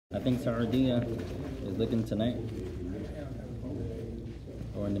I think Saudi is looking tonight,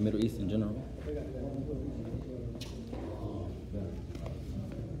 or in the Middle East in general.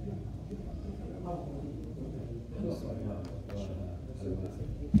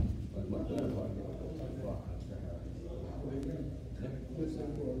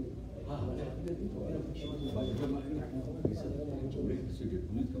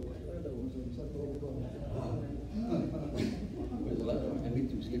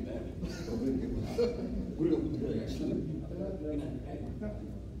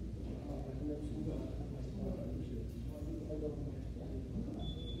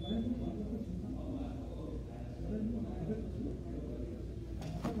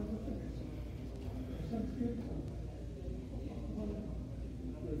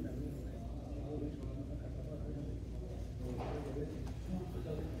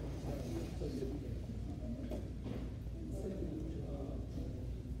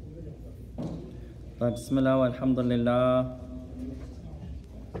 بسم الله والحمد لله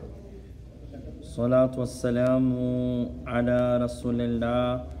الصلاة والسلام على رسول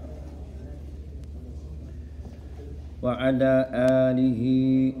الله وعلى آله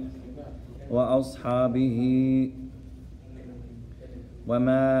وأصحابه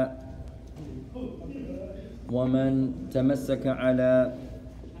ومن تمسك على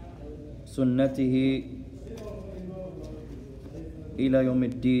سنته إلى يوم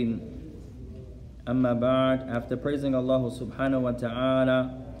الدين. Amma ba'd, after praising Allah subhanahu wa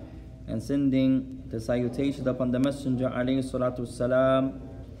ta'ala and sending the salutations upon the Messenger alayhi salatu salam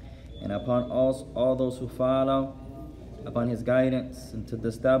and upon all those who follow upon his guidance into the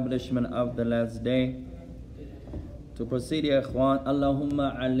establishment of the last day, to proceed, ya ikhwan,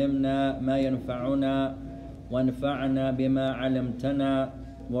 Allahumma alimna ma yanfa'una wanfa'na bima alamtana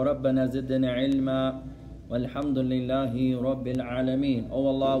wa rabbana zidna ilma walhamdulillahi rabbil alameen. Oh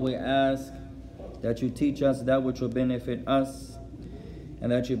Allah, we ask that you teach us that which will benefit us,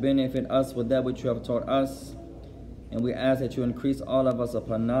 and that you benefit us with that which you have taught us. And we ask that you increase all of us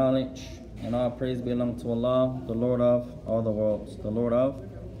upon knowledge. And all praise belong to Allah, the Lord of all the worlds. The Lord of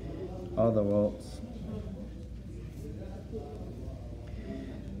all the worlds.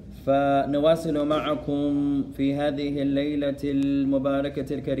 فنواصل معكم في هذه الليلة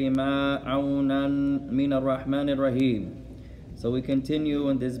المباركة الكريمة عونا من الرحمن الرحيم. So we continue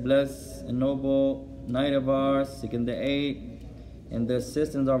in this blessed and noble night of ours, seeking the aid and the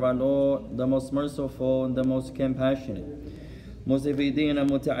assistance of our Lord, the most merciful and the most compassionate.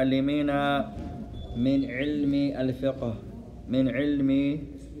 مستفيدين متعلمين من علم الفقه من علم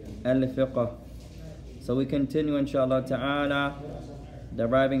الفقه. So we continue, inshallah ta'ala,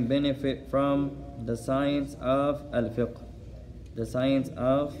 deriving benefit from the science of al-fiqh. The science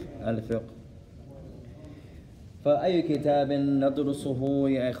of al-fiqh. فأي كتاب ندرسه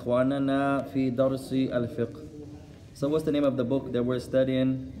يا إخواننا في درس الفقه. So what's the name of the book that we're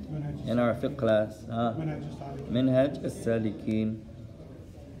studying in our fiqh class? منهاج السالكين.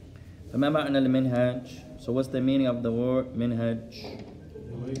 فما معنى المنهاج? So what's the meaning of the word منهاج?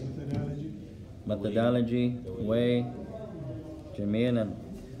 Methodology, way. جميلا.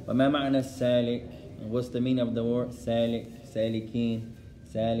 وما معنى السالك? What's the meaning of the word سالك? سالكين,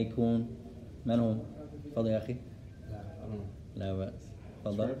 سالكون. من هم؟ تفضل يا أخي. لا بأس.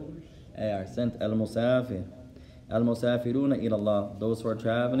 تفضل. أحسنت. المسافر. المسافرون إلى الله. Those who are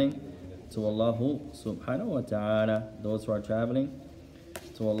traveling to Allah subhanahu wa ta'ala. Those who are traveling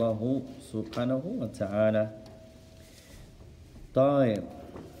to Allah subhanahu wa ta'ala. طيب.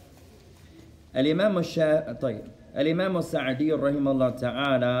 الإمام السعدي رحمه الله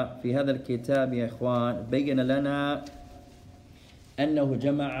تعالى في هذا الكتاب يا إخوان بين لنا أنه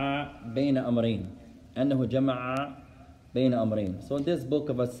جمع بين أمرين. أنه جمع بين أمرين. So in this book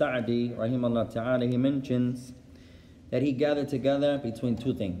of As-Sa'di rahimahullah ta'ala, he mentions that he gathered together between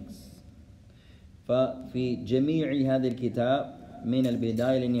two things. ففي جميع هذا الكتاب من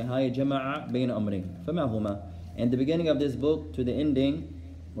البداية للنهاية جمع بين أمرين. فما هما? In the beginning of this book to the ending,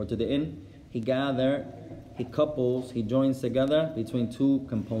 or to the end, he couples, he joins together between two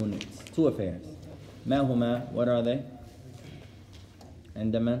components, two affairs. ما هما? What are they?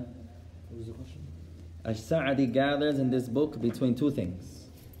 عندما As-Sa'di gathers in this book between two things.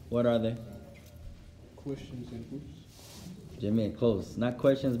 What are they? Questions and proofs. Jameel, close. Not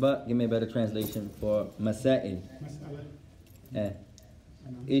questions, but give me a better translation for masail.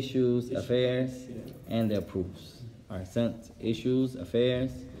 Issues, affairs, and their proofs. Sent issues,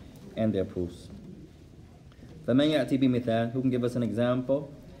 affairs, and their proofs. فمن يأتي بمثال? Who can give us an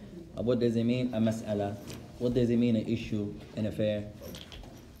example of what does it mean, a mas'ala? What does it mean, an issue, an affair?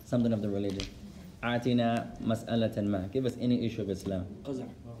 Something of the religion. أعطنا مسألة ما. Give us any issue of Islam. قزع.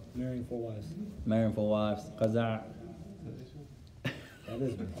 Marrying 4 wives. Marrying 4 wives. قزع. That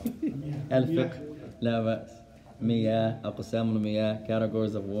is الفقه. لا بأس. مياه. أقسام المياه.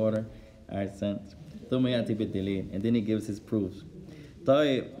 Categories of water. أحسنت. ثم يأتي بالدليل. And then he gives his proofs.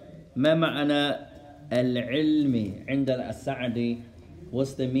 طيب. ما معنى العلم عند السعدي?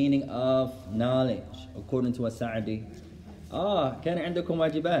 What's the meaning of knowledge according to السعدي? كان عندكم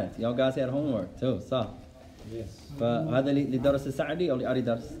واجبات. Y'all guys had homework too. صح. Yes. فهذا لدرس السعدي أو لأري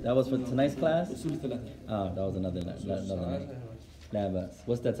درس? That was for tonight's class? أصول 3. That was another night. لا بأس.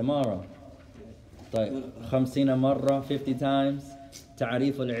 What's that tomorrow? طيب 50 مرة 50 times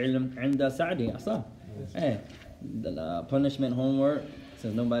تعريف العلم عند سعدي. صح. Hey, the punishment homework,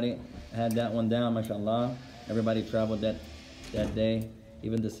 since nobody had that one down, mashallah. Everybody traveled that day.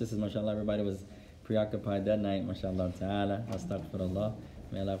 Even the sisters, mashallah, everybody was preoccupied that night, mashallah ta'ala. Astaghfirullah.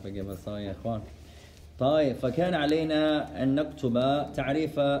 May Allah forgive us all, ya ikhwan. طيب فكان علينا أن نكتب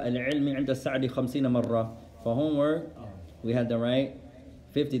تعريف العلم عند السعدي 50 مرة. For homework, we had to write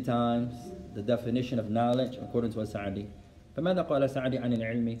 50 times the definition of knowledge according to Sa'di. فماذا قال سعدي عن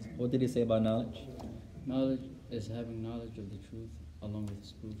العلم? What did he say about knowledge? Knowledge is having knowledge of the truth along with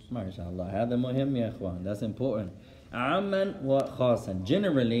its proofs. MashaAllah. هذا مهم يا إخوان. That's important. عاما وخاصا.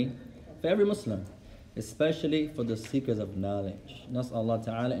 Generally, for every Muslim, especially for the seekers of knowledge. نسأل الله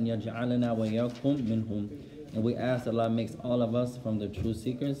تعالى أن يجعلنا وإياكم منهم. And we ask that Allah makes all of us from the true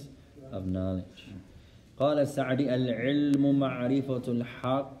seekers of knowledge. قال السعدي العلم معرفة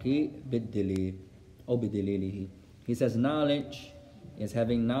الحق بالدليل أو بدليله. He says knowledge is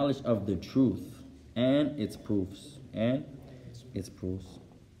having knowledge of the truth and its proofs.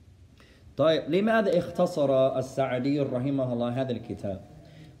 طيب لماذا اختصر السعدي رحمه الله هذا الكتاب?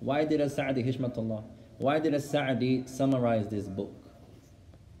 Why did السعدي حشمة الله? Why did السعدي summarize this book?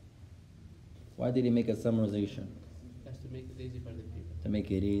 Why did he make a summarization? That's to make it easy for the people. To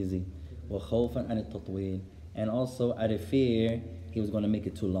make it easy. وخوفا عن التطويل. And also out of fear he was going to make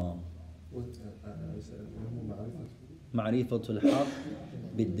it too long. معرفة الحق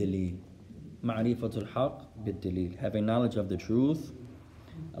بالدليل. معرفة الحق بالدليل. Having knowledge of the truth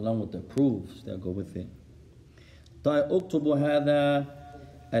along with the proofs that go with it. طيب اكتبوا هذا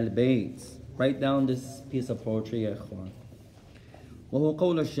البيت. Write down this piece of poetry يا إخوان. وهو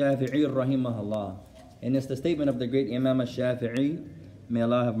قول الشافعي رحمه الله. And it's the statement of the great Imam al-Shafi'i. May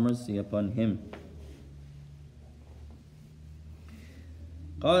Allah have mercy upon him.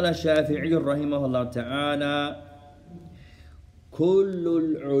 قال الشافعي رحمه الله تعالى كل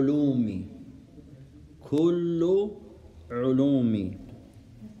العلوم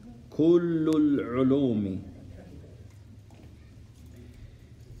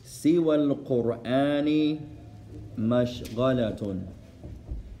سوى القرآن مشغلة.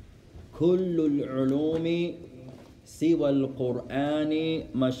 كل العلوم سوى القرآن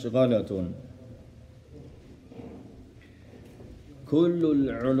مشغلة. كل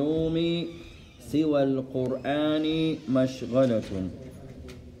العلوم سوى القرآن مشغلة.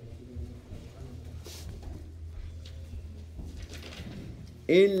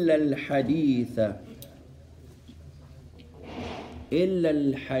 إلا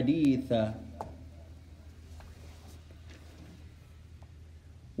الحديث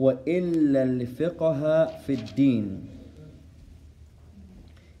وإلا الفقه في الدين.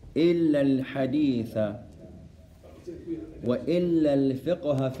 إلا الحديث وإلا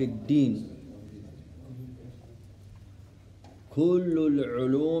الفقه في الدين. كل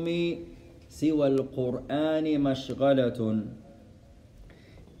العلوم سوى القرآن مشغلة.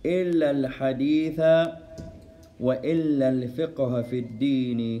 إلا الحديث وإلا الفقه في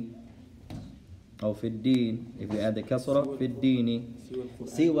الدين أو في الدين if you add the كسرة في الدين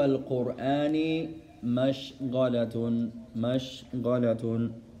سوى القرآن مشغلة.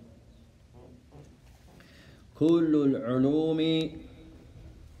 كل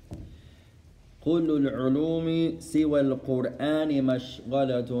العلوم سوى القرآن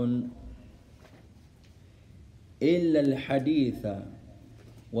مشغلة. إلا الحديث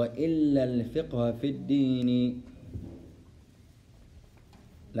وإلا الفقه في الدين.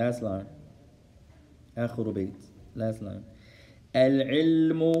 Last line. آخر بيت. Last line.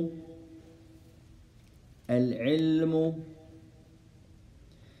 العلم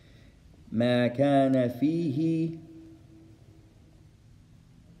ما كان فيه.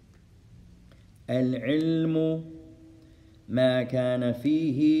 العلم ما كان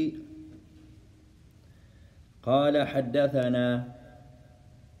فيه. قال حدثنا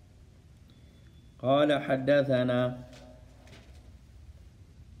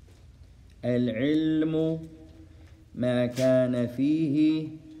العلم ما كان فيه.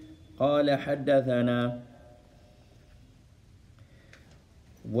 قال حدثنا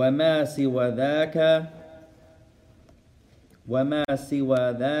وما سوى ذاك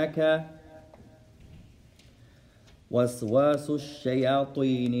وسواس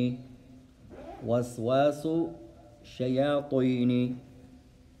الشياطين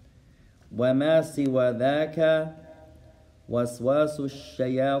وما سوى ذاك وسواس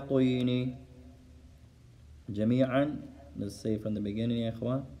الشياطين جميعا. Let's say from the beginning يا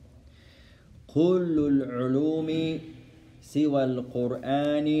إخوان. كل العلوم سوى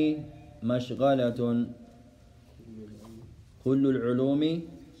القرآن مشغلة. كل العلوم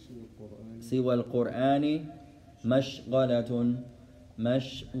سوى القرآن مشغلة.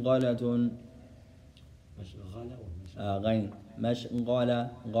 غين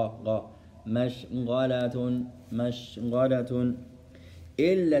مشغلة مشغلة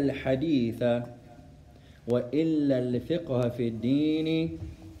إلا الحديث وإلا الفقه في الدين.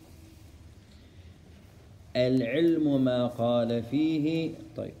 العلم ما قال فيه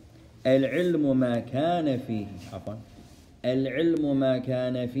العلم ما كان فيه العلم ما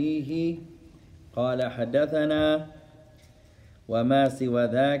كان فيه قال حدثنا وما سوى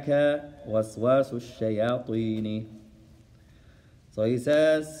ذاك وسواس الشياطين. So he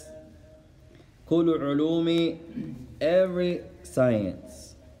says كل علوم, every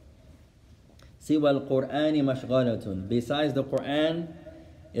science, سوى القرآن مشغلة, besides the Quran,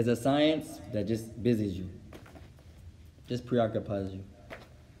 is a science that just busies you, just preoccupies you.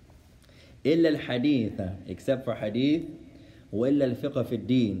 إلا الحديث, except for hadith, وإلا الفقه في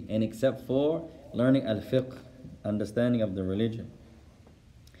الدين, and except for learning al-fiqh, understanding of the religion.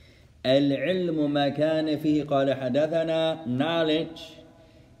 العلم ما كان فيه قال حدثنا, knowledge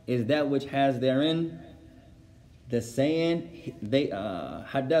is that which has therein the saying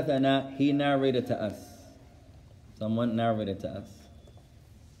حدثنا, he narrated to us, someone narrated to us.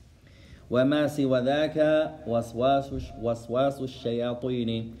 وما سوى ذاك وسواس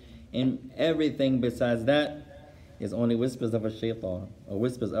الشياطين, and everything besides that is only whispers of a shaitan, or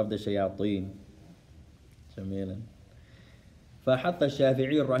whispers of the shayateen. جميلا. فحث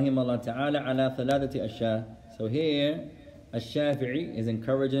الشافعي رحمه الله تعالى على ثلاثة أشياء. So here الشافعي is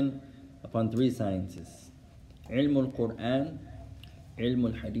encouraging upon three sciences: علم القرآن, علم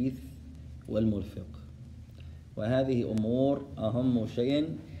الحديث, وعلم الفقه. وهذه أمور أهم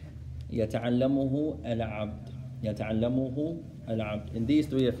شيء يتعلمه العبد. In these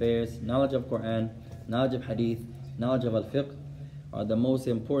three affairs, knowledge of Quran, knowledge of hadith, knowledge of al-fiqh, are the most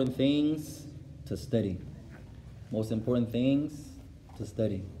important things to study. Most important things to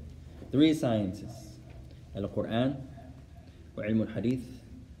study. Three sciences: al-Quran, wa ilm al-hadith,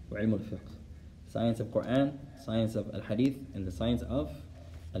 wa ilm al-fiqh. Science of Quran, science of al-hadith, and the science of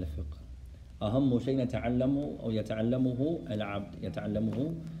al-fiqh. أهم شيء يتعلمه أو يتعلمه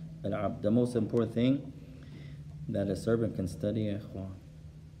العبد. The most important thing that a servant can study يا إخوان.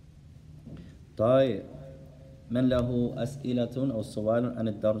 طيب, من له أسئلة أو سؤال عن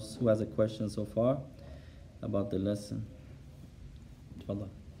الدرس? Who has a question so far about the lesson? تفضل.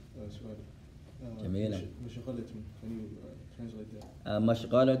 سؤال. جميلة. مشغلة. Can you translate that?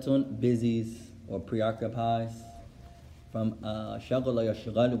 مشغلة, busies or preoccupies. From شغل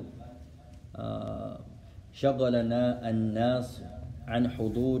يشغل. شغلنا الناس عن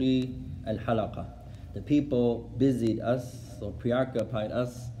حضور الحلقة. The people busied us or preoccupied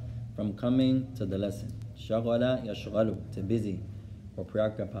us from coming to the lesson. شغل يشغل, to busy or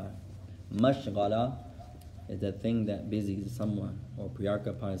preoccupy. مشغلة is the thing that busies someone or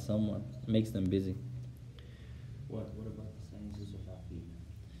preoccupies someone, makes them busy. What about the sciences of Aqeedah?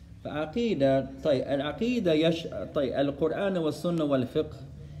 فعقيدة, طيب العقيدة طيب القرآن والسنة والفقه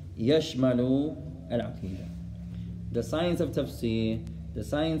يشمل العقيدة. The science of tafsir, the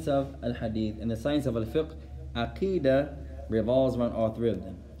science of al-hadith, and the science of al-fiqh, عقيدة revolves around all three of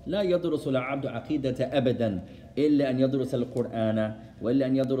them. لا يدرس العبد عقيدة أبدا إلا أن يدرس القرآن وإلا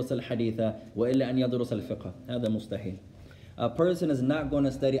أن يدرس الحديث وإلا أن يدرس الفقه. هذا مستحيل. A person is not going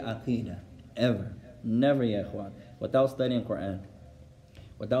to study عقيدة ever, never يا إخوان, without studying Quran,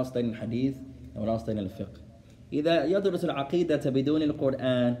 without studying hadith, and without studying الفقه. إذا يدرس العقيدة بدون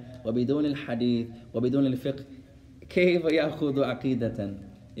القرآن وبدون الحديث وبدون الفقه كيف يأخذ عقيدة?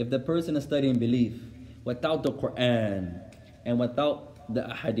 If the person is studying belief without the Quran and without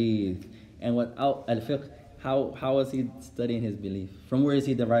the hadith and without al-fiqh, how is he studying his belief? From where is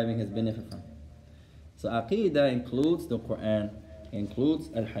he deriving his benefit from? So aqidah includes the Quran, includes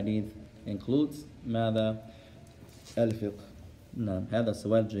al-hadith, includes ماذا? al-fiqh. نعم, هذا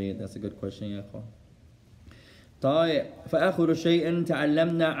سؤال جيد. That's a good question يا أخوان. طيب, فآخر شيء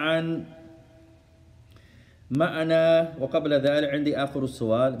تعلمنا عن معنا وقبل ذلك عندي آخر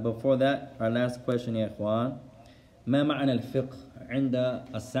السؤال. Before that, our last question يا إخوان. ما معنى الفقه عند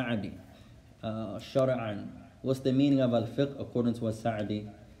السعدي شرعا? What's the meaning of al-fiqh according to السعدي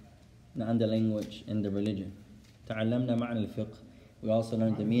in the language, in the religion? تعلمنا معنى الفقه. We also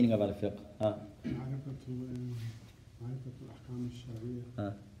learned the meaning of الفقه. معرفة الأحكام الشرعية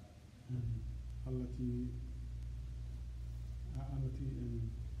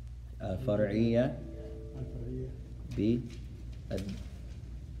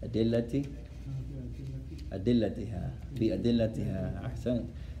التي الفرعية بأدلتها أحسن.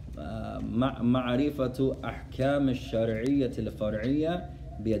 معرفة أحكام الشرعية الفرعية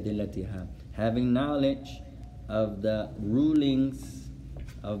بأدلتها. Having knowledge of the rulings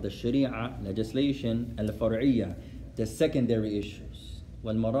of the Sharia legislation الفرعية, the secondary issues.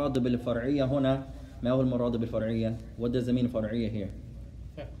 والمراد بالفرعية هنا، ما هو المراد بالفرعية? What does it mean فرعية here?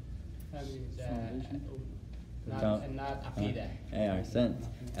 not عقيدة. أحسنت.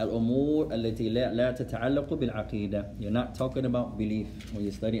 الأمور التي لا تتعلق بالعقيدة. You're not talking about belief when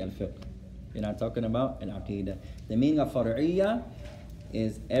you study al-fiqh. You're not talking about al-aqidah. The meaning of فرعية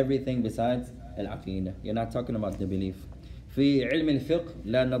is everything besides al-aqidah. You're not talking about the belief. في علم الفقه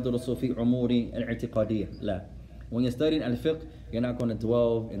لا ندرس في أمور الاعتقادية. لا. When you study al-fiqh, you're not going to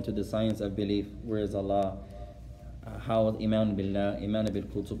delve into the science of belief. Where is Allah? How إيمان بالله, إيمان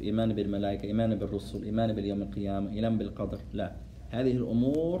بالكتب, إيمان بالملائكة, إيمان بالرسل, إيمان باليوم القيامة, إيمان بالقدر. لا. هذه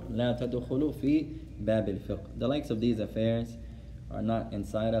الأمور لا تدخل في باب الفقه. The likes of these affairs are not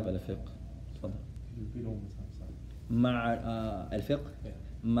inside of الفقه. تفضل. مع الفقه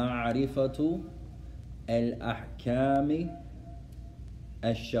معرفة الأحكام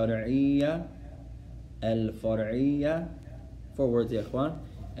الشرعية الفرعية forward يا إخوان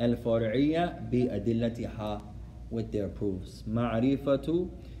الفرعية بأدلتها with their proofs. معرفة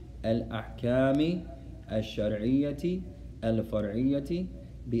الأحكام الشرعية الفرعية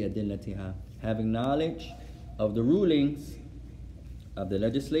بأدلتها. Having knowledge of the rulings of the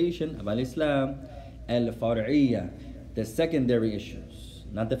legislation of Al-Islam al-far'iyya, the secondary issues,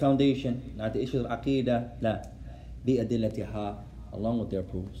 not the foundation, not the issues of aqidah, لا بأدلتها, along with their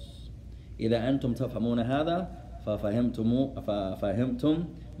proofs. إذا أنتم تفهمون هذا ففهمتم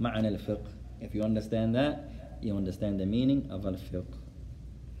معنى الفقه. If you understand that, you understand the meaning of al-fiqh.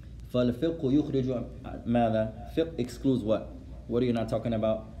 فالفقه يخرج ماذا? Fiqh excludes what? What are you not talking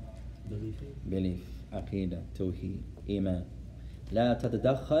about? Belief, عقيدة, توحيد, إيمان. لا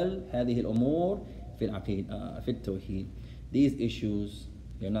تتدخل هذه الأمور في العقيدة في التوحيد. These issues,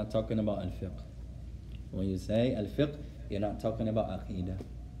 you're not talking about al-fiqh. When you say al-fiqh, you're not talking about عقيدة.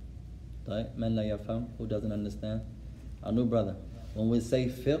 طيب, من لا يفهم? Who doesn't understand? Our new brother. When we say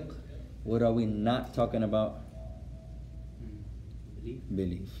fiqh, what are we not talking about?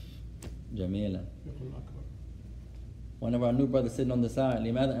 Belief. جميلا. One of our new brothers sitting on the side.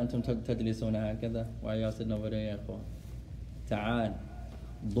 لماذا أنتم تجلسون هكذا? Why are you sitting over there يا أخوان? تعال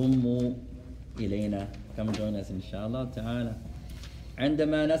ضموا إلينا. Come join us إن شاء الله تعالى.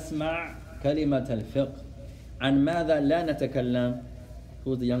 عندما نسمع كلمة الفقه عن ماذا لا نتكلم?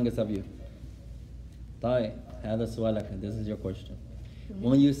 Who's the youngest of you? طيب, هذا سؤالك. This is your question.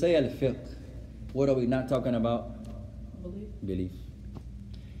 When you say al-fiqh, what are we not talking about? Belief.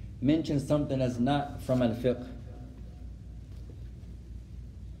 Mention something that's not from al-fiqh.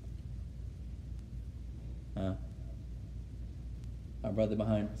 Our brother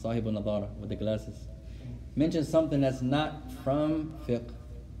behind, Sahib al-Nadara, with the glasses. Mention something that's not from fiqh.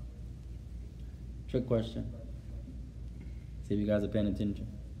 Trick question. See if you guys are paying attention.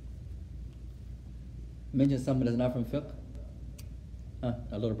 Mention something that's not from fiqh. Our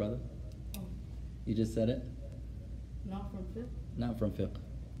little brother. You just said it. Not from fiqh. Not from fiqh.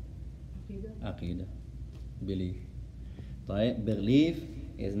 Aqidah. Aqidah. Belief. طيب, belief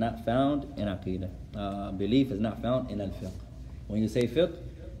is not found in aqidah. Belief is not found in al-fiqh. When you say fiqh,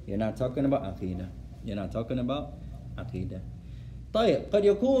 you're not talking about aqidah. You're not talking about aqidah. طيب, قد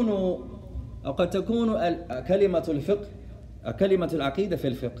يكون أو قد تكون كلمة الفقه كلمة العقيدة في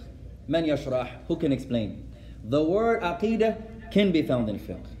الفقه. من يشرح? Who can explain? The word aqidah can be found in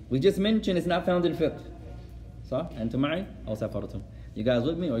fiqh. We just mentioned it's not found in fiqh. صح؟ أنتم معي أو سافرتم? You guys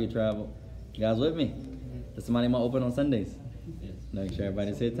with me or you travel? You guys with me? Does somebody more open on Sundays? Yes. No, make sure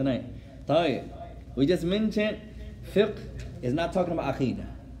everybody's here tonight. طيب, we just mentioned fiqh is not talking about aqidah.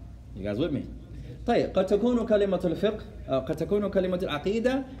 You guys with me? طيب, قد تكون كلمة الفقه قد تكون كلمة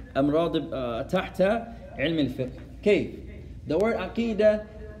العقيدة أمراض تحت علم الفقه. كيف? The word aqidah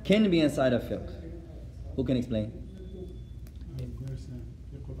can be inside of fiqh. Who can explain? there's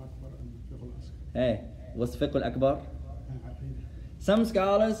fiqh al-akbar and fiqh al-asghar. Hey, what's fiqh al-akbar? Aqidah. Some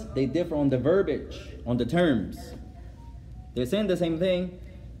scholars, they differ on the verbiage, on the terms. They're saying the same thing,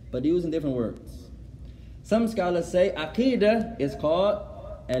 but they're using different words. Some scholars say Aqidah is called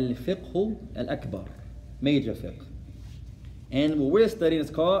Al-Fiqh Al-Akbar, major fiqh. And what we're studying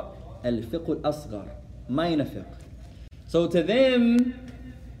is called Al-Fiqh Al-Asghar, minor fiqh. So to them,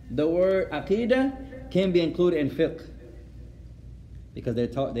 the word Aqidah can be included in fiqh, because they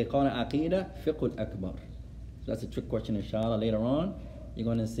call it Aqidah Fiqh Al-Akbar. So that's a trick question, inshallah. Later on, you're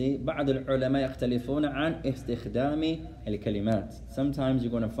going to see بعض العلماء يختلفون عن استخدام الكلمات. Sometimes you're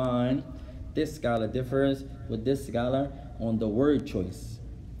going to find this scholar differs with this scholar on the word choice.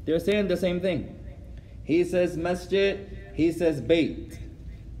 They're saying the same thing. He says masjid, he says bayt.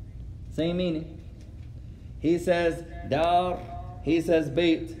 Same meaning. He says dar, he says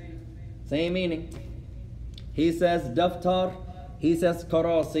bayt. Same meaning. He says daftar, he says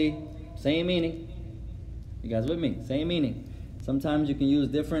karasi. Same meaning. You guys with me? Same meaning. Sometimes you can use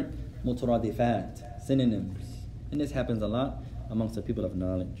different mutaradifat, synonyms. And this happens a lot amongst the people of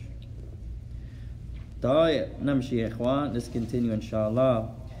knowledge. طيب نمشي يا إخوان. Let's continue inshallah.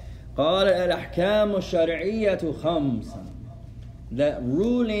 قال الأحكام الشرعية خمسة. The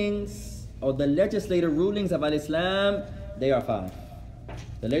rulings or the legislative rulings of Al-Islam, they are 5.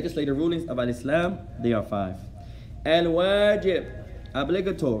 The legislative rulings of Al-Islam, they are 5. Al-wajib,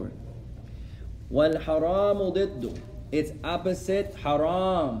 obligatory. Wal-haramu ضده, its opposite,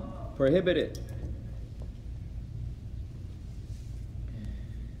 haram, prohibited.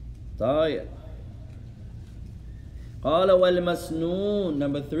 طيب. قال والمسنون,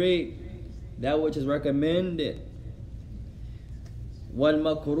 number 3, that which is recommended.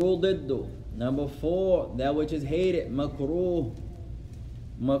 والمكروه ضده, number 4, that which is hated, مكروه.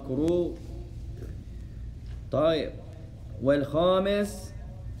 مكروه. طيب. والخامس,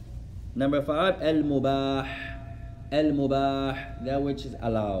 number 5, المباح. المباح, that which is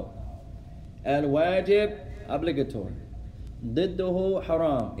allowed. الواجب, obligatory. ضده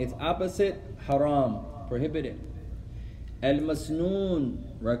haram, its opposite, haram, prohibited. Al-masnoon,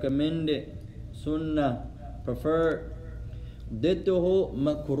 recommended. Sunnah, preferred. ضده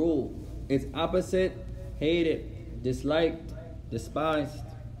makruh, its opposite, hated, disliked, despised.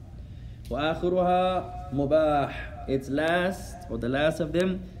 وآخرها مباح, its last or the last of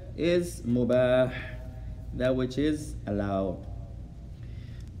them is mubah, that which is allowed.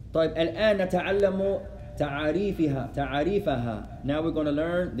 طيب الآن نتعلم تعريفها. Now we're going to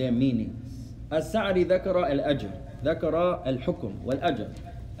learn their meanings. السعدي ذكر الأجر, ذكر الحكم والأجر.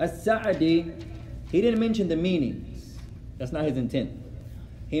 السعدي, he didn't mention the meanings. That's not his intent.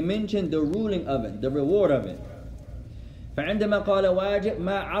 He mentioned the ruling of it, the reward of it. فعندما قال واجب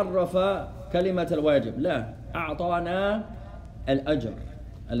ما عرف كلمة الواجب، لا، أعطانا الأجر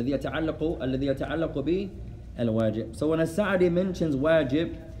الذي يتعلق بالواجب. So when السعدي mentions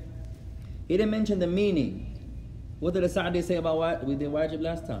واجب, he didn't mention the meaning. What did السعدي say about واجب? We did واجب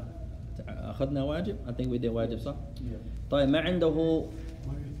last time. أخذنا واجب? I think we did واجب صح؟ طيب ما عنده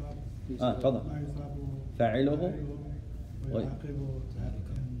تفضل فاعله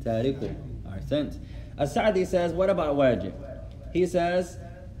تاركه. Ahsant. السعدي says, what about واجب? He says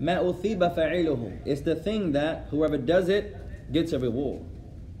ما أثيب فاعله. It's the thing that whoever does it gets a reward.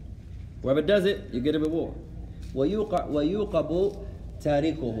 Whoever does it, you get a reward. ويوقب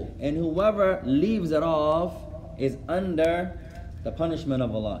تاركه. And whoever leaves it off is under the punishment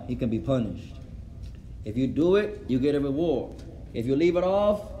of Allah. He can be punished. If you do it, you get a reward. If you leave it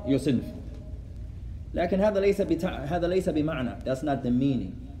off, you're sinful. لكن هذا ليس بمعنى. That's not the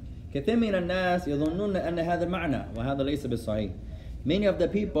meaning. كثير من الناس يظنون أن هذا المعنى وهذا ليس بالصحيح. Many of the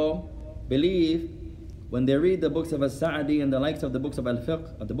people believe when they read the books of Al-Sa'di and the likes of the books of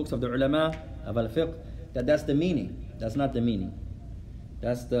Al-Fiqh, of the books of the ulama of Al-Fiqh, that that's the meaning. That's not the meaning.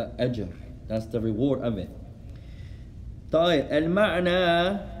 That's the ajr. That's the reward of it. طيب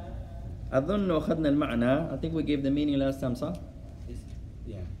المعنى أظن أخذنا المعنى. I think we gave the meaning last time, صح?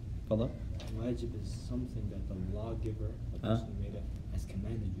 Yeah. تفضل. Wajib is something that the lawgiver, the person who made it, has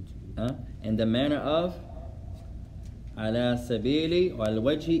commanded you to do. In the manner of على سبيل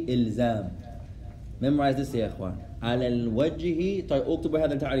والوجه إلزام. Memorize this يا إخوان. على الوجه. طيب اكتبوا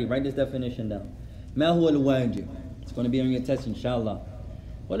هذا التعريف. Write this definition down. ما هو الواجب? It's going to be on your test إن شاء الله.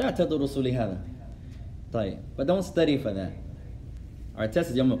 ولا تدرسوا لهذا. طيب. But don't study for that. Our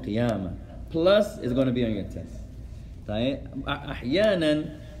test is يوم القيامة. Plus it's going to be on your test. طيب.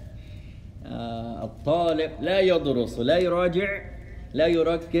 أحيانا الطالب لا يدرس لا يراجع لا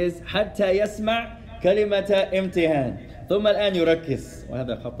يركز حتى يسمع كلمة امتحان ثم الآن يركز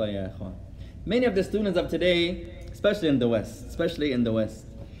وهذا خطأ يا إخوان. Many of the students of today, especially in the West,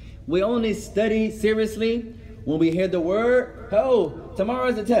 we only study seriously When we hear the word, oh, tomorrow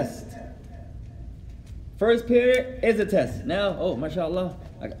is a test. First period is a test. Now, oh, mashallah,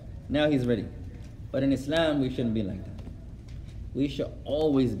 now he's ready. But in Islam, we shouldn't be like that. We should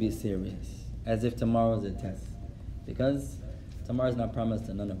always be serious, as if tomorrow is a test. Because tomorrow is not promised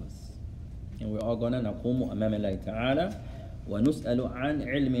to none of us. And we're all going to نقوم أمام الله تعالى ونسأل عن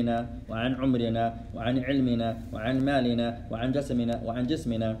علمنا وعن عمرنا وعن علمنا وعن مالنا وعن جسمنا وعن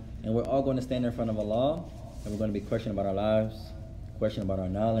جسمنا. And we're all going to stand in front of Allah, and we're going to be questioned about our lives, questioned about our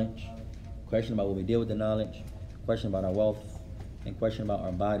knowledge, questioned about what we did with the knowledge, questioned about our wealth, and questioned about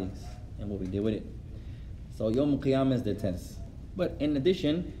our bodies and what we did with it. So Yawm al-Qiyamah is the test. But in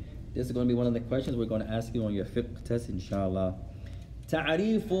addition, this is going to be one of the questions we're going to ask you on your fiqh test, inshallah.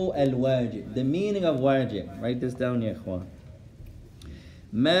 Ta'arifu al-wajib. The meaning of wajib. Write this down, ya ikhwan.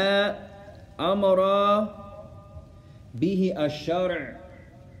 Ma amara bihi ash-shar'.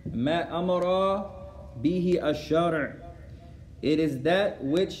 Ma amara bihi ash-shar'. It is that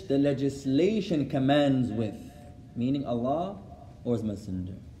which the legislation commands with. Meaning Allah or His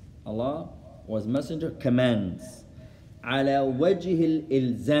Messenger. Allah or His Messenger commands. Ala wajhi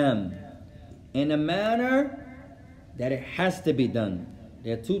al-ilzam. In a manner that it has to be done.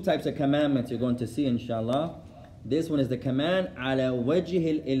 There are two types of commandments you're going to see, inshallah. This one is the command ala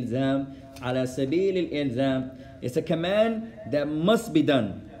wajhi al-ilzam, ala sabil al-ilzam. It's a command that must be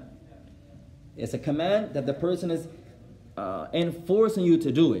done. It's a command that the person is enforcing you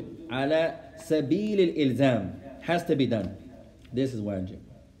to do it. Ala sabil al-ilzam. Has to be done. This is wajib.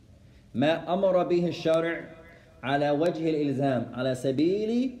 Ma amara bihi al-shar' ala wajhi al-ilzam, ala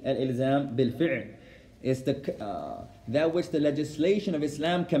sabil al-ilzam bil-fi'l. It's that which the legislation of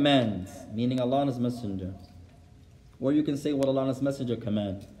Islam commands, meaning Allah and His Messenger. Or you can say what Allah and His Messenger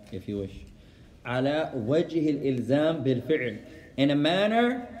command, if you wish. Ala wajhi al-ilzam bil-fi'l. In a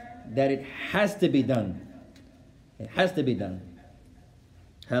manner that it has to be done. It has to be done.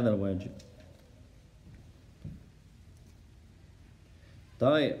 هذا الواجب.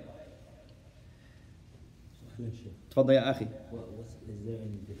 طيب. تفضل يا أخي. Is there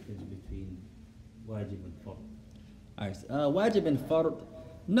any difference between واجب and فرض? واجب and فرض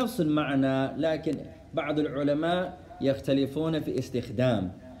نفس المعنى، لكن بعض العلماء يختلفون في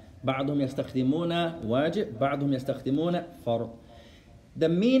استخدام. بعضهم يستخدمون واجب، بعضهم يستخدمون فرض. The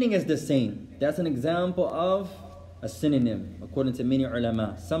meaning is the same. That's an example of a synonym according to many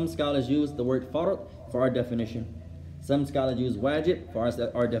ulama. Some scholars use the word farad for our definition. Some scholars use wajib for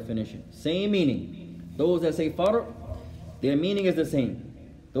our definition. Same meaning. Those that say farad, their meaning is the same.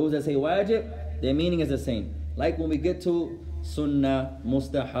 Those that say wajib, their meaning is the same. Like when we get to sunnah,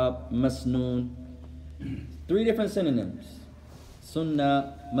 mustahab, masnoon. Three different synonyms.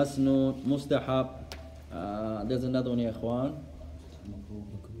 Sunnah, masnoon, mustahab. There's another one here, ikhwan.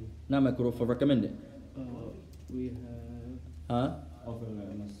 Not makruh, for recommended. We have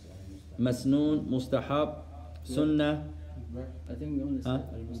Masnoon, mustahab, sunnah. I think we only said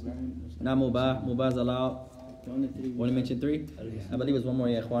al-muslim. Not mubah. Mubah is allowed. Only three. Only mentioned three? I believe it's one more,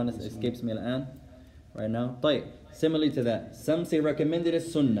 ya ikhwan. It escapes me al-an right now. طيب. Similarly to that, some say recommended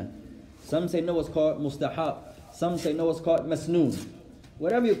is sunnah. Some say no, it's called mustahab. Some say no, it's called masnoon.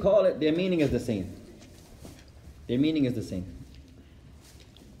 Whatever you call it, their meaning is the same. Their meaning is the same.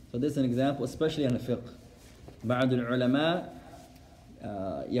 So this is an example, especially in the fiqh. بعض العلماء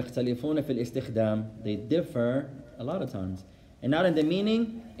يختلفون في الاستخدام. They differ a lot of times. And not in the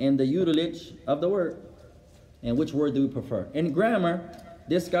meaning and the utilage of the word. And which word do we prefer? In grammar,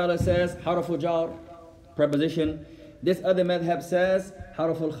 this scholar says harfu jar, preposition. This other madhab says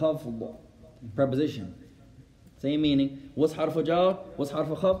harfu al-khafd, preposition. Same meaning. What's harfu jar? What's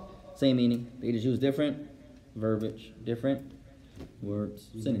harfu khafd? Same meaning. They just use different verbiage, different words,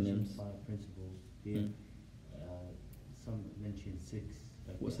 synonyms. Five principles here. Some mention six.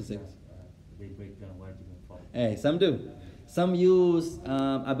 What's the six? They break down wajib and farad. Hey, some do. Some use,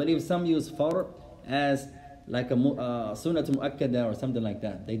 I believe some use farad as like a sunnah mu'akkada or something like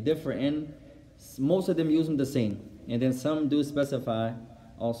that. They differ in, most of them use them the same. And then some do specify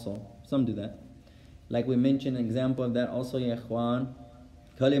also. Some do that. Like we mentioned an example of that also, ya ikhwan.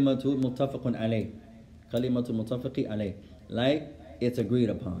 Kalimatu muttafaqun alayh. Kalimatu muttafaqi alayh. Like it's agreed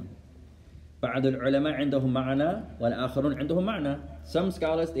upon. بعض العلماء عندهم معنى والآخرون عندهم معنى. Some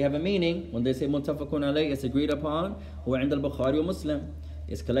scholars, they have a meaning. When they say متفقون عليه, it's agreed upon. هو عند البخاري ومسلم.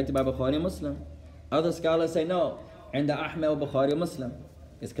 It's collected by Bukhari and Muslim. Other scholars say no. عند أحمد وبخاري ومسلم.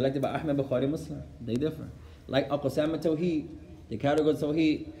 It's collected by Ahmed, Bukhari, Muslim. They differ. Like أقسام التوحيد, the category of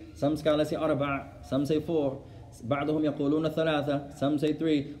Tawheed. Some scholars say أربعة, some say four. بعضهم يقولون ثلاثة, some say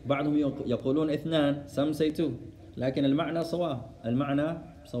three. بعضهم يقولون اثنان, some say two. لكن المعنى سواء. المعنى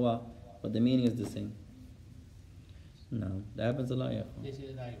سواء. But the meaning is the same. No, that happens a lot, yeah. This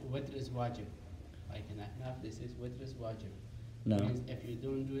is like witr is wajib. Like in Ahnaf, this is witr is wajib. No. Means if you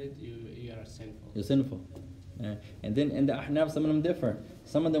don't do it, you are sinful. You're sinful. Yeah. And then in the Ahnaf, some of them differ.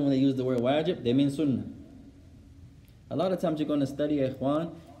 Some of them, when they use the word wajib, they mean sunnah. A lot of times you're going to study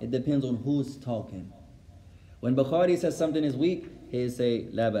ikhwan, it depends on who's talking. When Bukhari says something is weak, he'll say,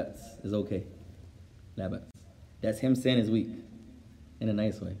 la ba's, is okay. La ba's. That's him saying it's weak, in a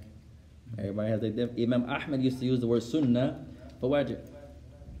nice way. Everybody has their Imam Ahmad used to use the word sunnah for wajib.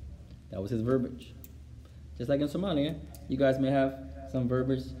 That was his verbiage. Just like in Somalia, you guys may have some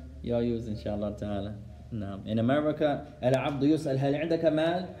verbiage y'all use, inshallah ta'ala. No. In America, al-abdu yus'al hal 'indaka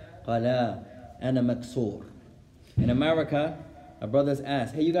mal? Qala ana maksur. In America, a brother's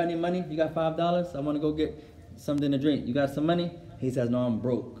asked, hey, you got any money? You got $5? I want to go get something to drink. You got some money? He says, no, I'm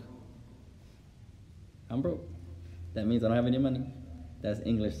broke. I'm broke. That means I don't have any money. That's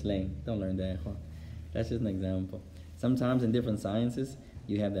English slang. Don't learn that. That's just an example. Sometimes in different sciences,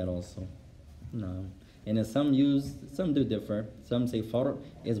 you have that also. No. And then some do differ. Some say fard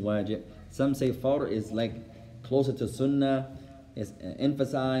is wajib. Some say fard is like closer to sunnah. It's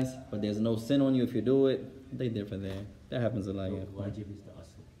emphasized, but there's no sin on you if you do it. They differ there. That happens a lot. So wajib is the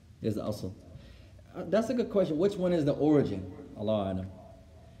asl. Is the asl. That's a good question. Which one is the origin? Allah Alam.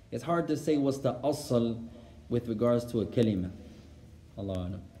 It's hard to say what's the asl with regards to a kalima. Allah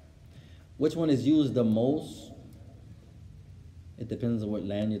Alam. Which one is used the most? It depends on what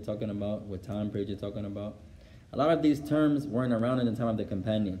land you're talking about, what time period you're talking about. A lot of these terms weren't around in the time of the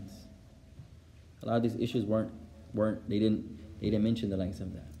companions. A lot of these issues they didn't mention the likes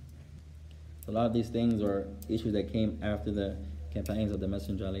of that. So a lot of these things are issues that came after the companions of the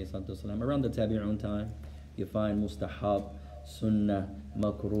Messenger ﷺ. Around the Tabi'un time, you find mustahab, sunnah,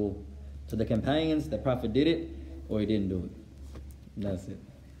 makruh. So the companions, the Prophet did it or he didn't do it. That's it.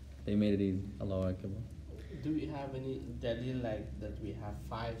 They made it easy. Allahu Akbar. Do we have any dalil like that we have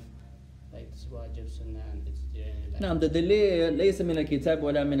 5 like wajib sunnah and it's like نعم الدليل ليس من الكتاب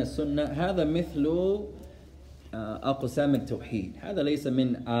ولا من السنة هذا مثل أقسام التوحيد هذا ليس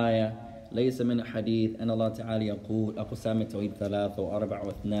من آية ليس من حديث أن الله تعالى يقول أقسام التوحيد 3 و4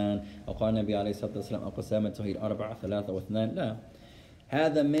 و2 أو قال النبي عليه الصلاة والسلام أقسام التوحيد 4 3 و2 لا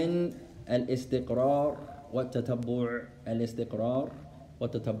هذا من الاستقرار والتتبع الاستقرار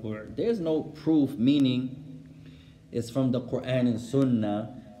والتتبع. There's no proof, meaning it's from the Quran and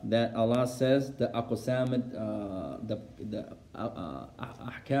Sunnah that Allah says the ahkam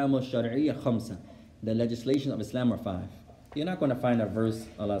al-shar'iyya khamsa, the legislation of Islam are 5. You're not going to find a verse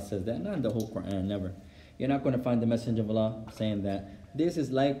Allah says that, not in the whole Quran, never. You're not going to find the Messenger of Allah saying that. This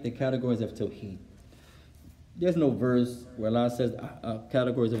is like the categories of Tawheed. There's no verse where Allah says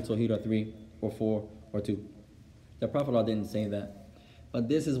categories of Tawheed are 3 or 4 or 2. The Prophet Allah didn't say that. But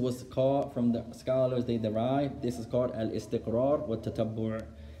this is what's called, from the scholars they derive, this is called al-istiqrar wa tatabbu'.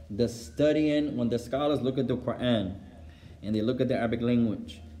 The studying, when the scholars look at the Quran, and they look at the Arabic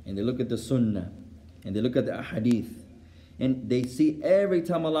language, and they look at the Sunnah, and they look at the Ahadith, and they see every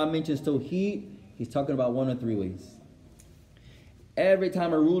time Allah mentions Tawheed, He's talking about 1 or 3 ways. Every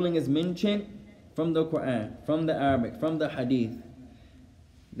time a ruling is mentioned from the Quran, from the Arabic, from the Hadith,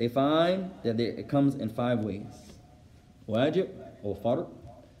 they find that it comes in 5 ways. Wajib, or fard,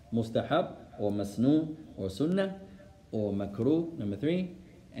 mustahab, or masnoon, or sunnah, or makruh, number 3,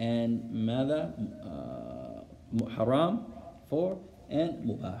 and mada, haram, 4, and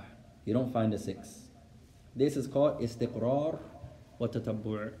mubah. You don't find the 6. This is called istiqrar wa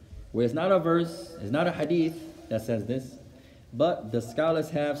tatabbu', where it's not a verse, it's not a hadith that says this, but the scholars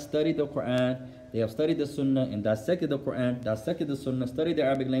have studied the Quran, they have studied the Sunnah and dissected the Quran, dissected the Sunnah, studied the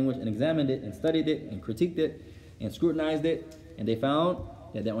Arabic language and examined it and studied it and critiqued it and scrutinized it, and they found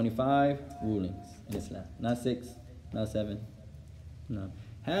that there are only 5 rulings in Islam, not 6, not 7. No.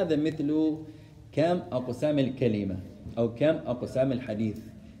 هذا مثل كم أقسام الكلمة أو كم أقسام الحديث.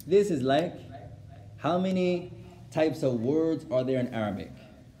 This is like how many types of words are there in Arabic?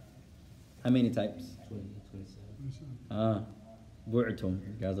 How many types? 27. Bu'tum.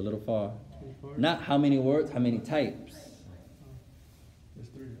 You guys are a little far. 24? Not how many words, how many types? There's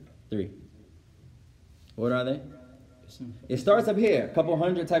 3. 3. What are they? It starts up here, a couple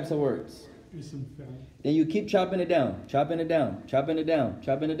hundred types of words. Ism fi'l. Then you keep chopping it down, chopping it down, chopping it down,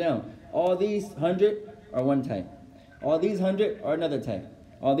 chopping it down. All these 100 are one type. All these 100 are another type.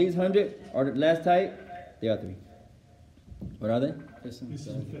 All these 100 are the last type. They are 3. What are they? Ism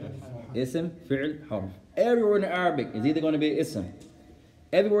fi'l. Ism, fi'l, harf. Every word in Arabic is either going to be ism.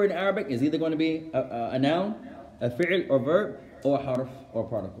 Every word in Arabic is either going to be a noun, a fi'l or verb, or a harf or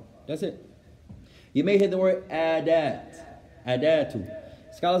particle. That's it. You may hear the word adat, adatu.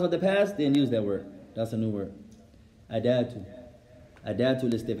 Scholars of the past didn't use that word. That's a new word. Adatu.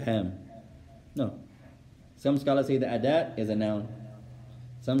 Adatul istifham. No. Some scholars say the adat is a noun.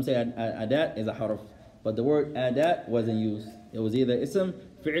 Some say adat is a harf. But the word adat wasn't used. It was either ism,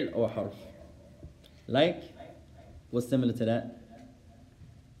 fi'l, or harf. Like, what's similar to that?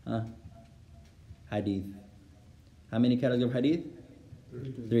 Huh? Hadith. How many categories of hadith?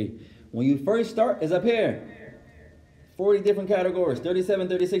 3. When you first start, it's up here. 40 different categories, 37,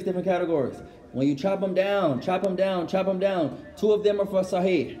 36 different categories. When you chop them down, 2 of them are for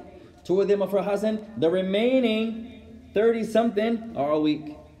Sahih, 2 of them are for Hasan. The remaining 30 something are all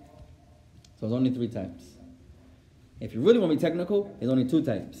weak. So it's only 3 types. If you really want to be technical, it's only 2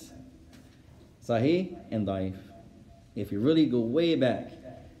 types. Sahih and Da'if. If you really go way back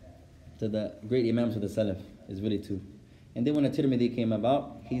to the great Imams of the Salaf, it's really 2. And then when the Tirmidhi came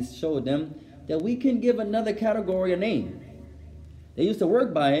about, he showed them that we can give another category a name. They used to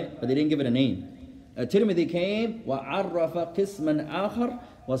work by it, but they didn't give it a name. Tirmidhi came, وَعَرَّفَ قِسْمًا آخَرْ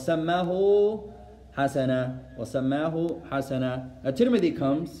وَسَمَّاهُ حَسَنًا وَسَمَّاهُ حَسَنًا. Tirmidhi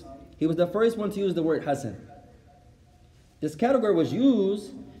comes, he was the first one to use the word Hasan. This category was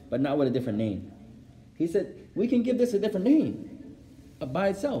used, but not with a different name. He said, we can give this a different name by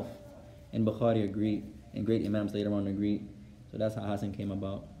itself. And Bukhari agreed, and great Imams later on agreed. So that's how Hasan came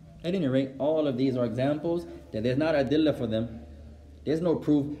about. At any rate, all of these are examples that there's not adillah for them. There's no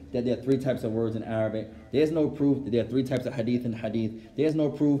proof that there are 3 types of words in Arabic. There's no proof that there are 3 types of hadith in hadith. There's no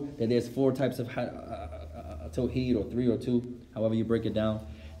proof that there's 4 types of tawheed, or 3 or 2, however you break it down.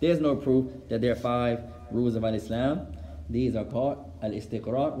 There's no proof that there are 5 rules of al-Islam. These are called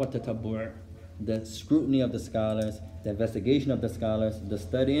al-istiqrar wa tatabbu', the scrutiny of the scholars, the investigation of the scholars, the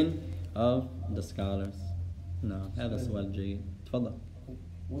studying of the scholars. No, هذا سؤال جيد. تفضل.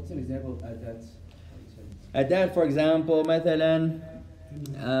 What's an example of adat? Adat, for example, مثلا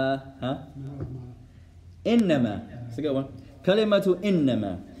إنما. It's a good one. كلمة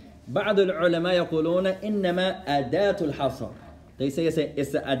إنما. بعض العلماء يقولون إنما أداة الحصر. They say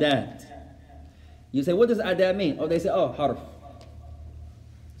it's the adat. You say, what does adat mean? Oh, they say, oh, harf.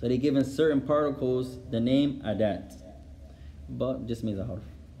 So they give in certain particles the name adat, but just means a harf.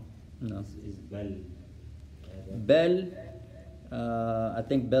 No. Is bal. Bel, I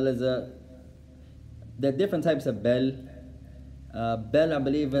think bel is there are different types of bel. Bel, I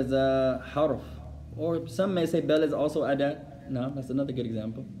believe, is a harf. Or some may say bel is also adat. No, that's another good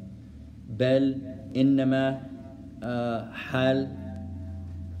example. Bel, innama, hal,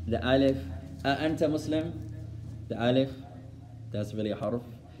 the alif. Anta Muslim, the alif, that's really a harf.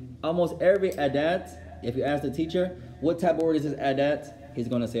 Almost every adat, if you ask the teacher, what type of word is this adat? He's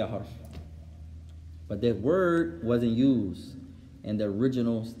going to say a harf. But that word wasn't used in the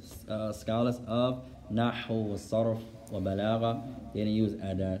original scholars of Nahu, wa Sarf, wa Balagha. They didn't use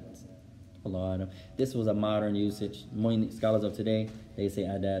adat. Allah Adam. This was a modern usage. More scholars of today, they say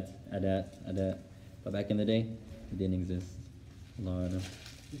adat, adat, adat. But back in the day, it didn't exist. Allah Adam.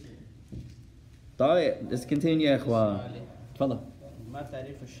 طيب, let's continue يا إخوان. تفضل. ما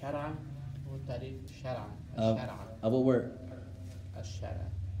تعريف الشرع وتعريف الشرع. What word? الشرع.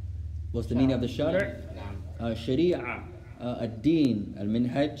 What's the meaning of the shara'? نعم. Sharia, ad-din,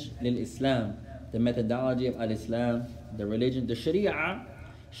 al-minhaj lil-Islam, the methodology of al-Islam, the religion. The sharia,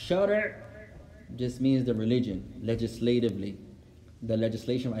 shara' just means the religion, legislatively. The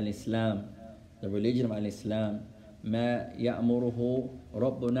legislation of al-Islam, the religion of al-Islam. ما يأمره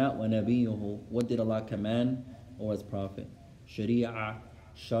ربنا ونبيه. What did Allah command or His Prophet? Sharia,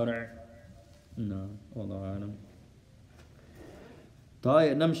 shara'. No, Allah Alam.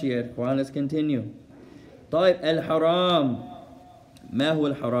 طيب نمشي يا إخوان. Let's continue. طيب الحرام. ما هو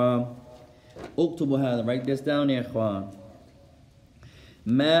الحرام؟ اكتبوا هذا. Write this down يا إخوان.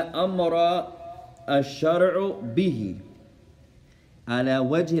 ما أمر الشرع به على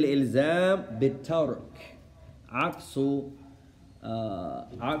وجه الإلزام بالترك. عكس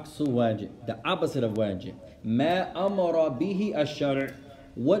واجب, the opposite of wajib. ما أمر به الشرع,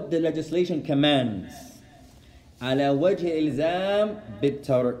 what the legislation commands. على وجه الإلزام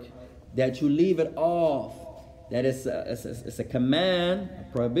بالترك, that you leave it off. That is it's a command, a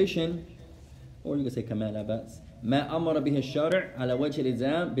prohibition, or you can say command abats. ما أمر به الشرع على وجه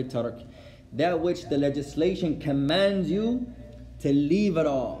الإلزام بالترك, that which the legislation commands you to leave it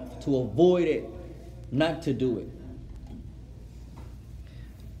off, to avoid it, not to do it.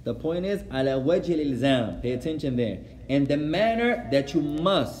 The point is, ala wajh al-ilzam. Pay attention there. In the manner that you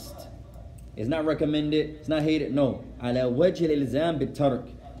must. It's not recommended, it's not hated, no. Ala wajh al-ilzam bit-tark.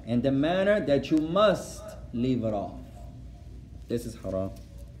 In the manner that you must leave it off. This is haram.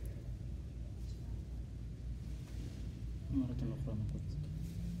 مرة أخرى من فضلك.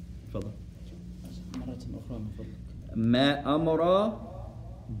 تفضل. مرة أخرى من فضلك. ما أمر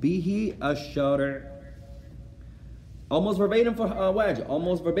به الشرع. Almost verbatim for wajib.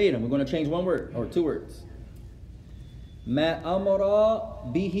 Almost verbatim. We're going to change one word or two words. ما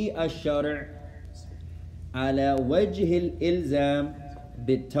أمر به الشرع على وجه الإلزام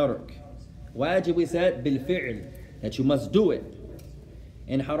بالترك. Wajib we said بالفعل, that you must do it.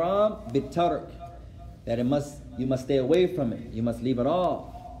 And haram بالترك, that you must stay away from it. You must leave it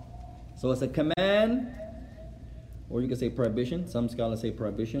off. So it's a command, or you can say prohibition. Some scholars say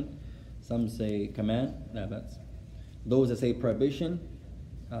prohibition. Some say command. No, that's those that say prohibition.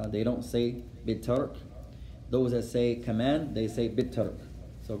 They don't say بالترك. Those that say command, they say بالترك.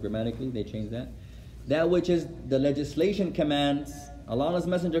 So grammatically, they change that. That which is the legislation commands, Allah's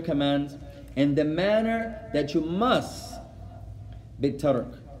Messenger commands, in the manner that you must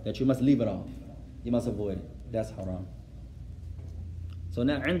بالترك, that you must leave it off. You must avoid it. That's haram. So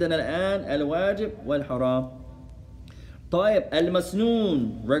now عندنا الآن الواجب والحرام. طيب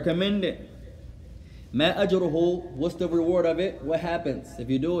المسنون, recommended. ما أجره, what's the reward of it? What happens if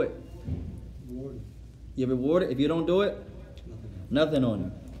you do it? Rewarded. You're rewarded. If you don't do it, nothing on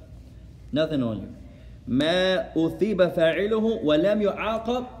you. Nothing on you. ما أثيب فاعله ولم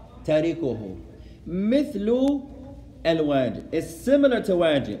يعاقب تاركه مثل الواجب. It's similar to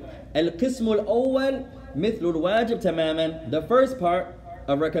wajib. القسم الأول مثل الواجب تماما. The first part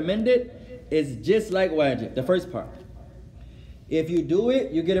of recommended is just like wajib. The first part. If you do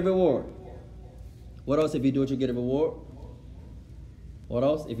it, you get a reward. What else if you do it, you get a reward? What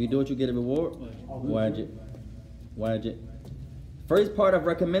else? If you do it, you get a reward? Wajib. Wajib. First part of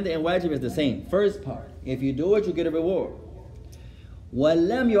recommended and wajib is the same. First part. If you do it, you get a reward.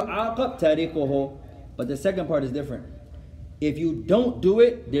 وَلَمْ يُعَاقَبْ تَارِكُهُ. But the second part is different. If you don't do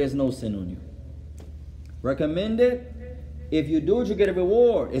it, there's no sin on you. Recommended, if you do it, you get a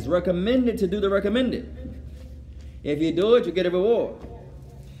reward. It's recommended to do the recommended. If you do it, you get a reward.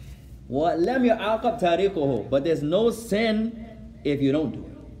 وَلَمْ يُعَاقَبْ تَارِكُهُ. But there's no sin if you don't do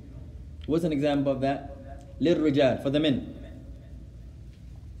it. What's an example of that? لِلرِّجَالِ, for the men.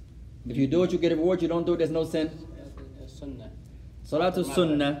 If you do it, you get a reward. You don't do it, there's no sin. Sunnah. صلاة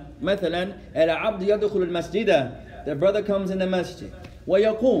السنة مثلا العبد يدخل المسجد. The brother comes in the masjid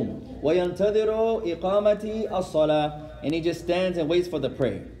ويقوم وينتظر إقامة الصلاة, and he just stands and waits for the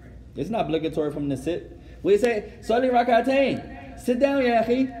prayer. It's not obligatory for him to sit. We say صلي ركعتين, sit down يا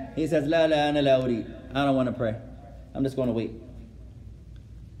أخي. He says لا لا أنا لا أريد, I don't want to pray, I'm just going to wait.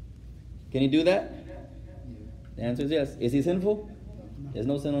 Can he do that? The answer is yes. Is he sinful? There's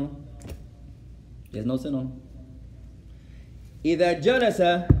no sin on him. There's no sin on him. إذا جلس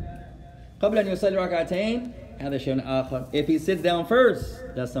قبل أن يصلي ركعتين هذا شيء آخر. If he sits down first,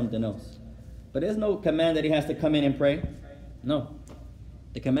 that's something else. But there's no command that he has to come in and pray. No.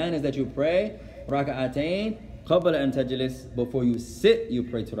 The command is that you pray ركعتين قبل أن تجلس. Before you sit, you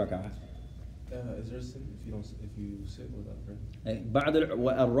pray to ركعة. Is there a sin if you sit without praying? بعض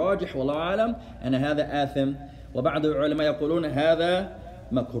الراجح والله أعلم أن هذا آثم, وبعض العلماء يقولون هذا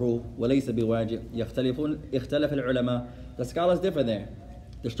مكروه وليس بواجب. اختلف العلماء. The scholars differ there.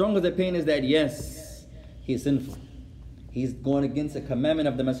 The strongest opinion is that yes, he's sinful. He's going against the commandment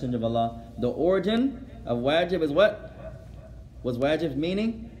of the Messenger of Allah. The origin of wajib is what? What's wajib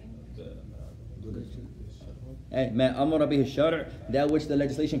meaning? ما أمر به الشرع, that which the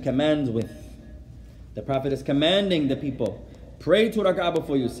legislation commands with. The Prophet is commanding the people, pray to rak'ah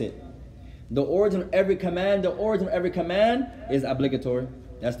before you sit. The origin of every command, is obligatory.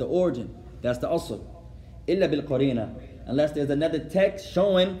 That's the origin. That's the asl. إلا بالقرينة. Unless there's another text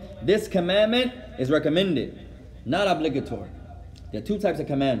showing this commandment is recommended, not obligatory. There are two types of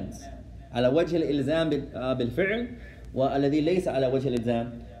commandments. على وجه الإلزام بالفعل والذي ليس على وجه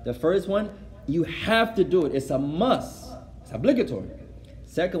الإلزام. The first one, you have to do it. It's a must. It's obligatory.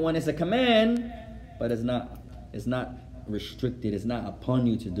 Second one is a command, but it's not restricted. It's not upon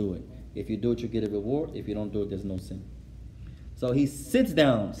you to do it. If you do it, you get a reward. If you don't do it, there's no sin. So he sits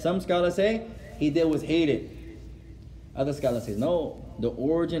down. Some scholars say he did was hated. Other scholars say no. The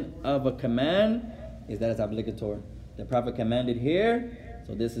origin of a command is that it's obligatory. The Prophet commanded here,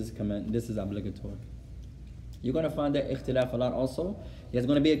 so this is obligatory. You're going to find that ikhtilaf a lot also. There's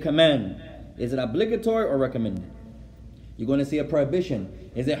going to be a command. Is it obligatory or recommended? You're going to see a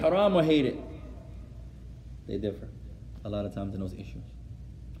prohibition. Is it haram or hated? They differ a lot of times in those issues.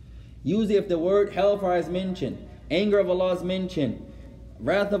 Usually if the word hellfire is mentioned, anger of Allah is mentioned,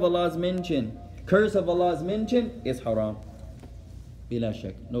 wrath of Allah is mentioned, curse of Allah is mentioned, it's haram. Bila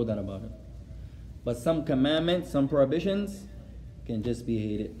shak, no doubt about it. But some commandments, some prohibitions can just be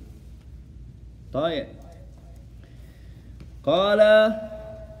hated. طيب. قال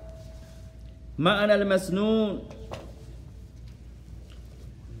معنى المسنون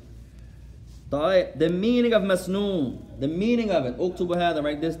طيب, the meaning of مسنون, the meaning of it. اكتبوا هذا,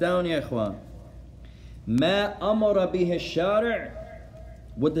 write this down يا إخوان. ما أمر به الشارع,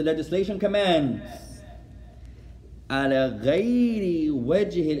 what the legislation commands, على غير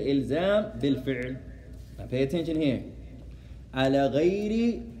وجه الإلزام بالفعل. Now pay attention here. على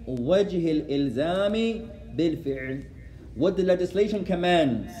غير وجه الإلزام بالفعل. What the legislation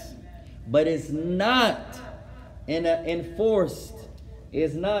commands, but it's not enforced,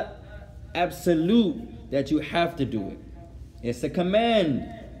 it's not absolute that you have to do it. It's a command.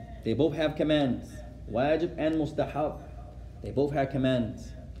 They both have commands. Wajib and mustahab. They both have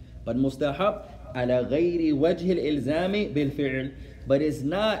commands. But mustahab على غير وجه الإلزام بالفعل. But it's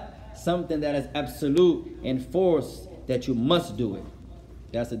not something that is absolute, enforced, that you must do it.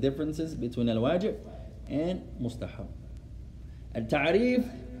 That's the differences between al-wajib and mustahab. Al-ta'rif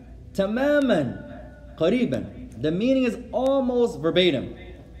tamaman qariban. The meaning is almost verbatim.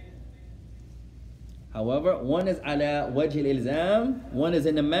 However, one is ala wajh al-ilzam, one is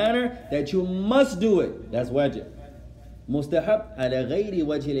in the manner that you must do it. That's wajib. Mustahab ala ghayri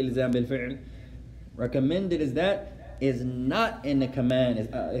wajh al-ilzam bil-fi'l. Recommended is that is not in the command,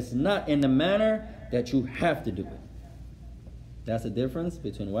 it's not in the manner that you have to do it. That's the difference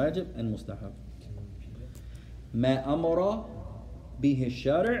between wajib and mustahab. ما أمر به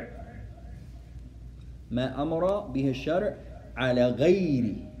الشرع ما أمر به الشرع على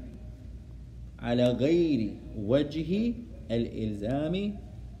غير وجه الإلزام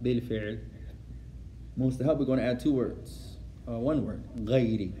بالفعل. Mustahab, we're going to add two words, one word,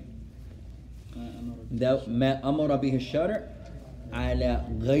 غيري. ما أمر به الشرع على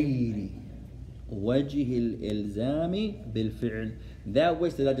غير وجه الإلزام بالفعل. That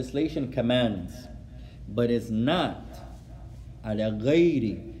which the legislation commands, but it's not على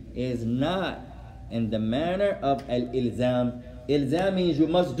غير, is not in the manner of al-ilzam. Ilzam means you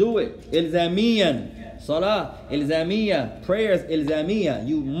must do it. Ilzamiyan. Salah, ilzamiya. Prayers, ilzamiya.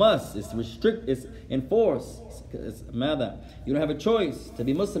 You must. It's restrict. It's enforced. It's mada. You don't have a choice. To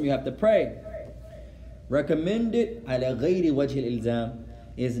be Muslim, you have to pray. Recommended ala ghayri wajh al-ilzam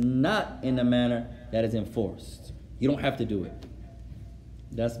is not in a manner that is enforced. You don't have to do it.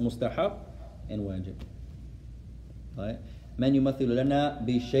 That's mustahab and wajib. Right? Man yumathilu lana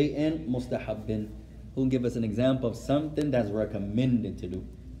bi shay'in mustahabbin. Who can give us an example of something that's recommended to do?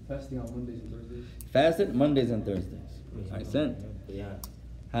 Fasting on Mondays and Thursdays. Fasting Mondays and Thursdays. I sent.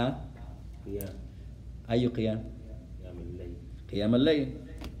 Huh? Ayu qiyam? Qiyam al-layl.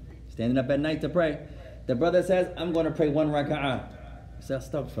 Standing up at night to pray. The brother says, I'm going to pray one raka'ah. You say,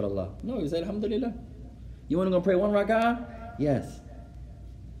 astaghfirullah. No, you say, alhamdulillah. You want to go pray one raka'ah? Yes.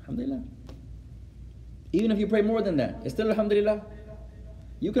 Alhamdulillah. Even if you pray more than that, it's still alhamdulillah.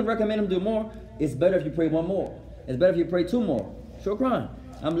 You can recommend him do more. It's better if you pray one more. It's better if you pray two more. Shukran.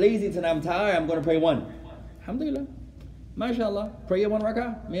 I'm lazy tonight, I'm tired, I'm going to pray one. Alhamdulillah. MashaAllah. Pray your one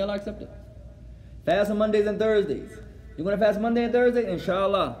rak'ah. May Allah accept it. Fast on Mondays and Thursdays. You're going to fast Monday and Thursday?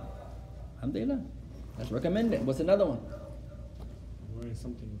 Inshallah. Alhamdulillah. That's recommended. What's another one? Wearing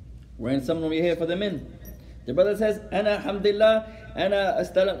something. Wearing something when you're here for the men. The brother says, Ana alhamdulillah, Ana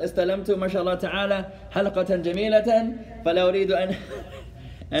استلمت ما شاء الله تعالى حلقة جميلة فلا أريد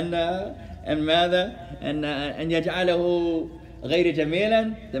أن ماذا أن يجعله غير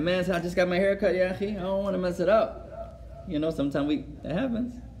جميلا. The man said, I just got my hair cut, ya akhi. I don't want to mess it up. You know, sometimes that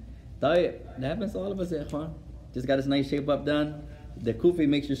happens. That happens to all of us, ya ikhwan. Just got his nice shape up done. The kufi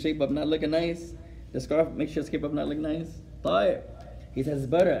makes your shape up not looking nice. The scarf makes your shape up not looking nice. He says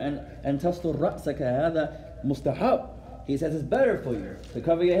it's better. And tastur ra'saka hada mustahab. He says it's better for you to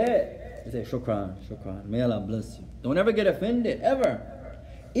cover your head. He says, shukran, shukran. May Allah bless you. Don't ever get offended, ever.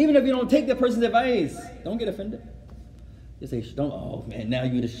 Even if you don't take the person's advice, don't get offended. You say, don't, oh man, now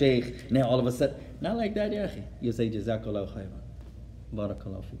you're the sheikh. Now all of a sudden, not like that, ya akhi. You say, jazakallahu khairan.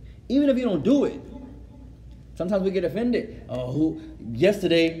 Barakallahu fi. Even if you don't do it, sometimes we get offended. Oh,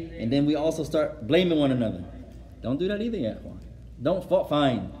 yesterday, and then we also start blaming one another. Don't do that either, ya ikhwan. Don't fault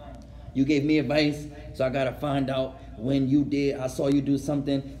find. You gave me advice, so I gotta find out when you did. I saw you do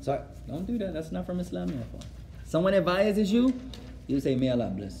something. So don't do that. That's not from Islam, ya ikhwan. Someone advises you, you say, may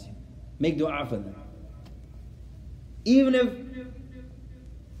Allah bless you. Make dua for them. Even if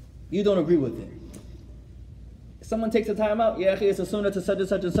you don't agree with it. If someone takes the time out, yeah, it's a sunnah to such and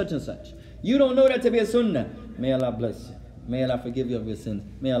such and such and such. You don't know that to be a sunnah. May Allah bless you. May Allah forgive you of your sins.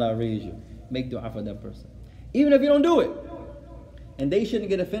 May Allah raise you. Make dua for that person. Even if you don't do it. And they shouldn't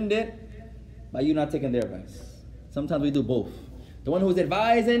get offended by you not taking their advice. Sometimes we do both. The one who's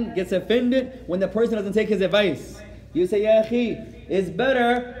advising gets offended when the person doesn't take his advice. You say, Ya akhi, it's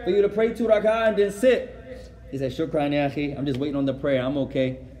better for you to pray 2 rak'ah and then sit. He said, shukran ya akhi, I'm just waiting on the prayer, I'm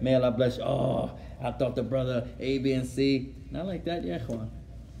okay. May Allah bless you. Oh, I thought the brother A, B, and C. Not like that, ya ikhwan.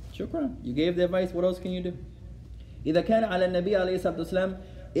 Shukran. You gave the advice, what else can you do? إذا كان على النبي عليه الصلاة والسلام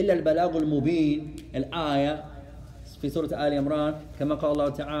إلا البلاغ المبين الآية في سورة آل عمران كما قال الله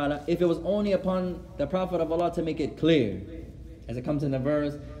تعالى, if it was only upon the Prophet of Allah to make it clear, as it comes in the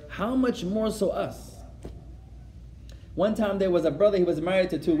verse, how much more so us? One time there was a brother, he was married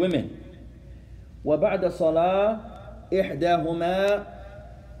to 2 women. وبعد صلاة إحداهما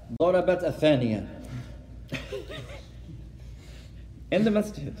ضربت الثانية. In the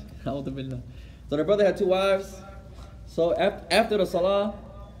masjid. So the brother had 2 wives. So after the salah,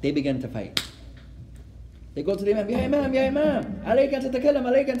 they began to fight. They go to the Imam, Ya Imam, Ya Imam, عليك أن تتكلم,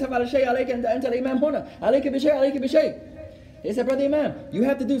 عليك أن تفعل شيء, عليك أنت الإمام هنا, عليك بشيء, عليك بشيء. They said, Brother Imam, you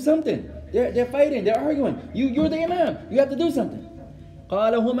have to do something. They're fighting, they're arguing. You're the Imam, you have to do something.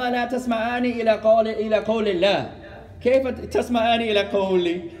 قال هما لا تسمعان إلى قول الله. كيف تسمعان إلى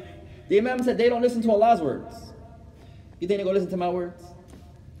قولي? The Imam said they don't listen to Allah's words. You think they're going to listen to my words?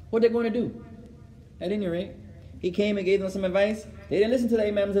 What are they going to do? At any rate, he came and gave them some advice. They didn't listen to the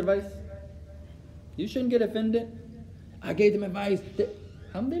Imam's advice. You shouldn't get offended. I gave them advice.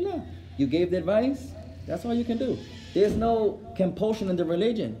 Alhamdulillah. You gave the advice. That's all you can do. There's no compulsion in the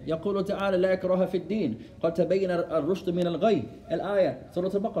religion. يقول تعالى لا إكراه في الدين قد تبين الرشد من الغي. الآية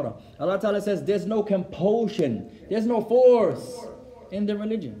سورة البقرة. Allah Ta'ala says there's no compulsion. There's no force in the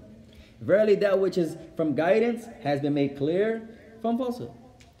religion. Verily that which is from guidance has been made clear from falsehood.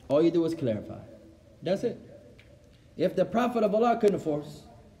 All you do is clarify. That's it. If the Prophet of Allah couldn't force,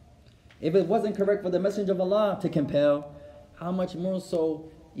 if it wasn't correct for the Messenger of Allah to compel, how much more so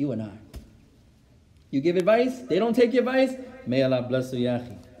you and I? You give advice, they don't take your advice, may Allah bless you, ya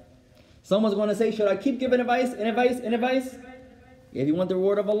akhi. Someone's going to say, should I keep giving advice and advice and advice? If you want the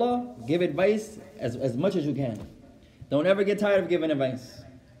reward of Allah, give advice as much as you can. Don't ever get tired of giving advice.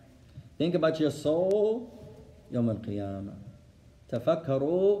 Think about your soul, يوم القيامة.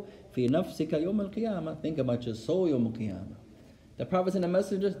 تفكروا في نفسك يوم القيامة. Think about your soul, يوم القيامة. The prophets and the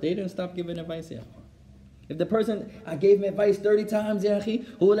messengers, they didn't stop giving advice, ya akhi. If the person, I gave him advice 30 times, يا أخي,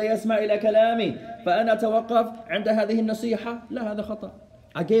 هو لا يسمع إلى كلامي فأنا أتوقف عند هذه النصيحة لا هذا خطأ.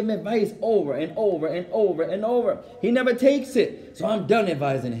 I gave him advice over and over and over and over. He never takes it, so I'm done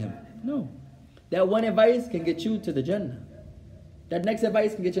advising him. No. That one advice can get you to the Jannah. That next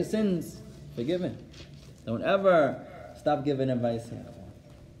advice can get your sins forgiven. Don't ever stop giving advice.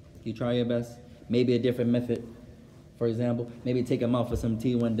 You try your best. Maybe a different method. For example, maybe take him out for some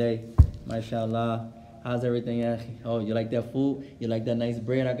tea one day. MashaAllah. How's everything, ya akhi? Oh, you like that food? You like that nice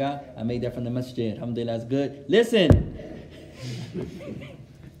bread I got? I made that from the masjid. Alhamdulillah, that's good. Listen!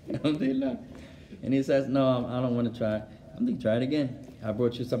 Alhamdulillah. And he says, no, I don't want to try. I'm going to try it again. I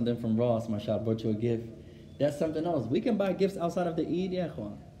brought you something from Ross, mashallah. I brought you a gift. That's something else. We can buy gifts outside of the Eid, ya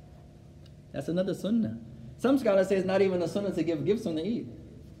akhwan. That's another sunnah. Some scholars say it's not even a sunnah to give gifts on the Eid.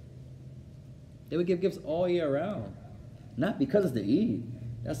 They would give gifts all year round. Not because it's the Eid.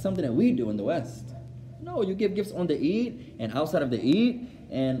 That's something that we do in the West. No, you give gifts on the Eid and outside of the Eid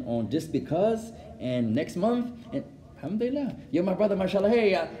and on just because and next month. And alhamdulillah, you're my brother, mashallah.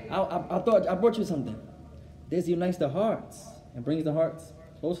 Hey, I thought I brought you something. This unites the hearts and brings the hearts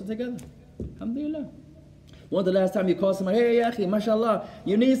closer together. Alhamdulillah. When the last time you call somebody, hey, ya akhi, mashallah,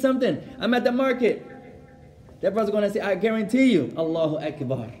 you need something. I'm at the market. That brother's going to say, I guarantee you, Allahu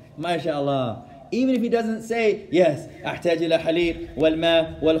Akbar, mashallah. Even if he doesn't say, yes, أحتاج إلى حليب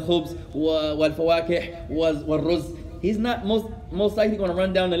والماء والخبز والفواكه والرز. He's not most likely going to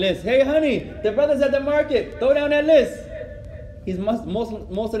run down the list. Hey, honey, the brother's at the market. Throw down that list. He's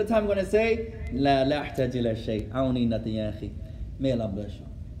most of the time going to say, لا أحتاج إلى شيء. I don't need nothing, يا أخي. May Allah bless you.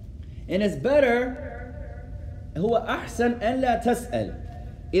 And it's better, هو أحسن أن لا تسأل.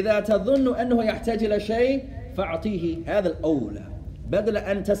 إذا تظن أنه يحتاج إلى شيء فأعطيه هذا الأولى بدل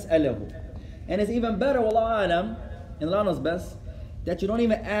أن تسأله. And it's even better, wallahu alam, and Allah knows best, that you don't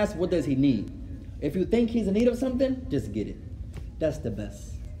even ask what does he need. If you think he's in need of something, just get it. That's the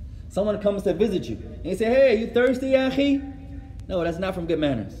best. Someone comes to visit you, and you say, hey, you thirsty, ya akhi? No, that's not from good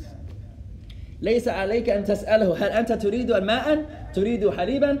manners. ليس عليك أن تسأله هل أنت تريد الماء؟ تريد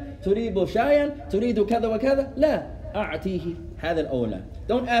حليبا؟ تريد شايا؟ تريد كذا وكذا؟ لا. أعطيه هذا الأولى.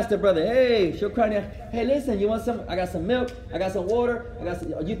 Don't ask the brother, hey, shukran, ya. Hey, listen, you want some? I got some milk, I got some water,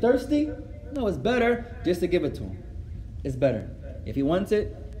 are you thirsty? No, it's better just to give it to him. It's better. If he wants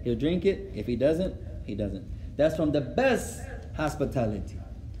it, he'll drink it. If he doesn't, he doesn't. That's from the best hospitality.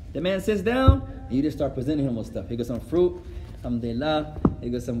 The man sits down, and you just start presenting him with stuff. He got some fruit, alhamdulillah. He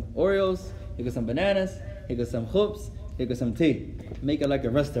got some Oreos. He got some bananas. He got some khubz. He got some tea. Make it like a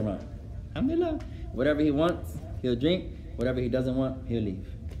restaurant. Alhamdulillah. Whatever he wants, he'll drink. Whatever he doesn't want, he'll leave.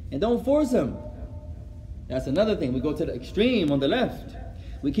 And don't force him. That's another thing. We go to the extreme on the left.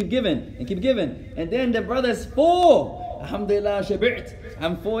 We keep giving and keep giving. And then the brother's full. Alhamdulillah, shabi't.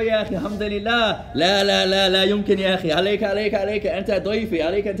 I'm full, ya akhi. Alhamdulillah. La, la, la, la, yumkin, ya akhi. Alayka, alayka, alayka. Anta doifi.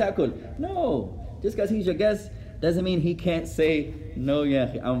 Alayka ta'kul. No. Just because he's your guest doesn't mean he can't say, no, ya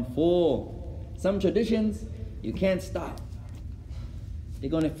akhi, I'm full. Some traditions, you can't stop. They're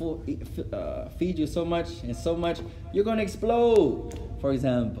going to feed you so much and so much, you're going to explode, for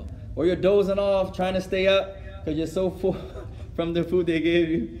example. Or you're dozing off, trying to stay up because you're so full from the food they gave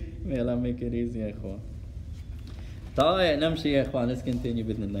you. May Allah make it easy, ya ikhwan. طيب نمشي يا إخوان. Let's continue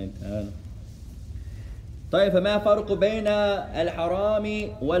بإذن الله تعالى. طيب فما فرق بين الحرام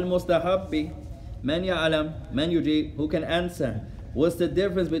والمستحب؟ من يعلم؟ من يجيب؟ Who can answer? What's the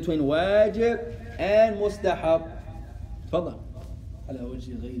difference between wajib and mustahab? تفضل. على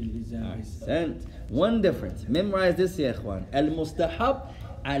وجه غير الإلزام. أحسنت. One difference. Memorize this يا إخوان. المستحب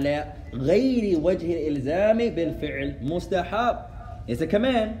على غير وجه الإلزام بالفعل. مستحب is a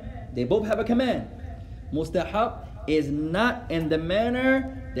command. They both have a command. Mustahab is not in the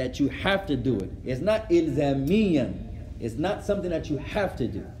manner that you have to do it. It's not ilzamiyan. It's not something that you have to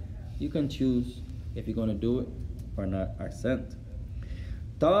do. You can choose if you're going to do it or not. Accent.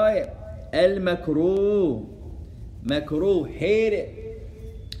 طيب المكروه. Makruh, hate it.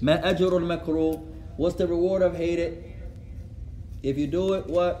 ما أجر المكروه. What's the reward of hate it? If you do it,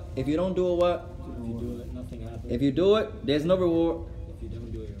 what? If you don't do it, what? If you do it, nothing happens. If you do it, there's no reward. If you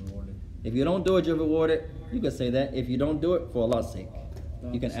don't do it, you're rewarded. If you don't do it, you're rewarded. You can say that. If you don't do it, for Allah's sake.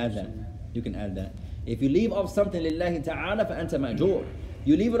 You can add that. You can add that. If you leave off something lillahi ta'ala, فأنت مأجور.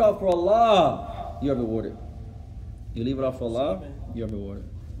 You leave it off for Allah, you're rewarded. You leave it off for Allah, you're rewarded.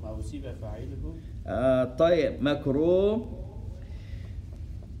 ما أصيب فاعله. طيب مكروه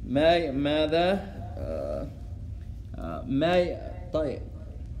ماذا طيب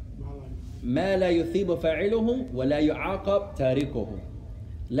ما لا يثيب فاعله ولا يعاقب تاركه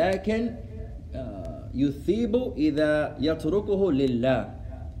لكن يثيب إذا يتركه لله.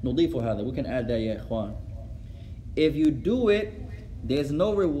 نضيف هذا. We can add that يا إخوان. If you do it, there's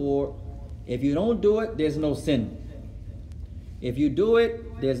no reward. If you don't do it, there's no sin. If you do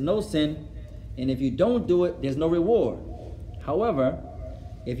it, there's no sin. And if you don't do it, there's no reward. However,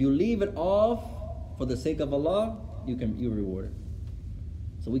 if you leave it off for the sake of Allah, you're rewarded.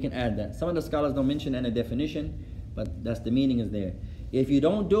 So we can add that. Some of the scholars don't mention any definition, but that's the meaning is there. If you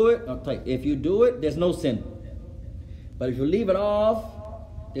don't do it, if you do it, there's no sin. But if you leave it off,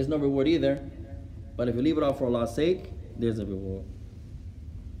 there's no reward either. But if you leave it off for Allah's sake, there's a reward.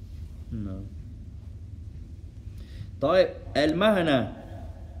 No. طيب المهنة,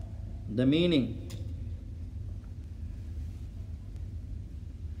 the meaning.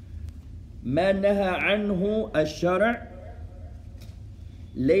 ما نهى عنه الشرع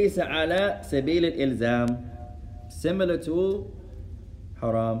ليس على سبيل الإلزام. Similar to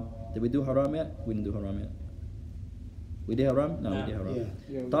haram. Did we do haram yet? We didn't do haram yet. We did haram? No, we did haram.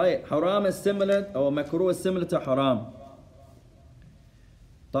 Yeah. طيب haram is similar, or makruh is similar to haram.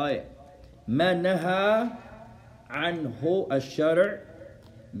 طيب ما نهى عنه الشرع,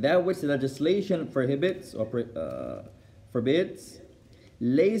 that which the legislation prohibits or forbids,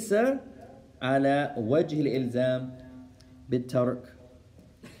 ليس على وجه الإلزام بالترك,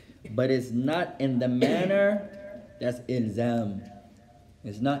 but it's not in the manner that's ilzam.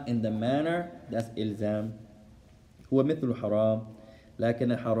 It's not in the manner that's ilzam. هو مثل الحرام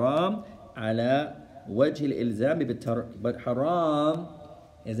لكن الحرام على وجه الإلزام بالترك, but haram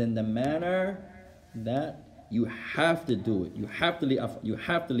is in the manner that you have to do it. You have to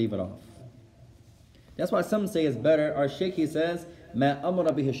leave it off. That's why some say it's better. Our Shaykh, he says ما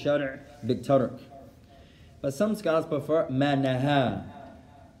أمر به الشرع بالترك, but some scholars prefer ما نهى,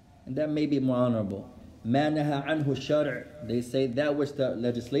 and that may be more honorable. ما نهى عنه الشرع, they say that which the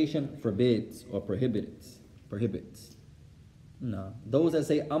legislation forbids or prohibits. No, those that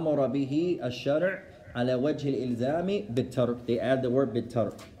say أمر به الشرع على وجه الإلزام بالترك, they add the word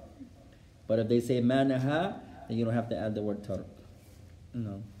بالترك. But if they say ما نهى, then you don't have to add the word ترك.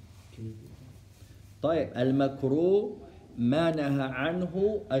 No. طيب المكروه ما نهى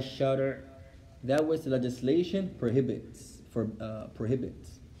عنه الشرع, that which the legislation prohibits, or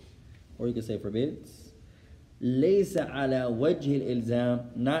you can say forbids. ليس على وجه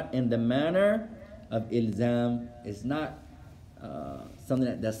الإلزام, not in the manner of ilzam. It's not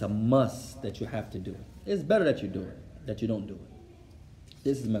something that's a must that you have to do. It's better that you do it, that you don't do it.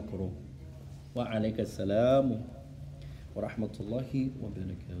 This is makruh. Wa alayka salam wa rahmatullahi wa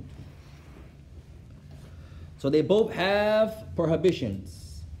barakatuh. So they both have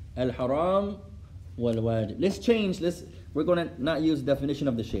prohibitions. Al-haram والواجب. Let's change. We're going to not use the definition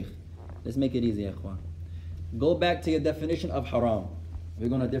of the Shaykh. Let's make it easy, ikhwan. Go back to your definition of haram. We're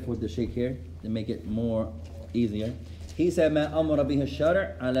going to differ with the Shaykh here to make it more easier. He said, ما أمر به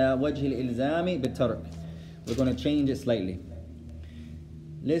الشرع على وجه الإلزام بالترك. We're going to change it slightly.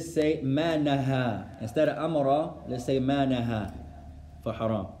 Let's say ما نهى. Instead of أمر, let's say ما نهى for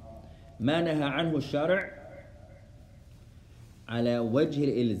haram. ما نهى عنه الشرع على وجه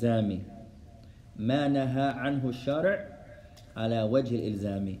الإلزام. ما نهى عنه الشرع على وجه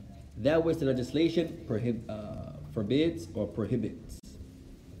الإلزام. That which the legislation forbids or prohibits.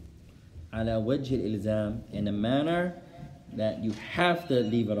 على وجه الإلزام, in a manner that you have to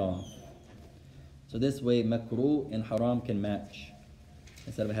leave it off. So this way makruh and haram can match.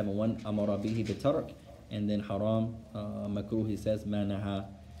 Instead of having one amara bihi bitark and then haram makruh, he says ma naha.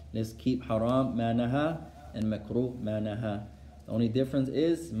 Let's keep haram ma naha and makruh ma naha. The only difference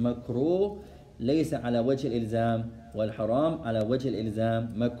is makruh ليس على وجه الإلزام والحرام على وجه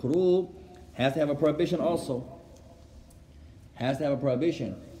الإلزام. Makruh has to have a prohibition also. Has to have a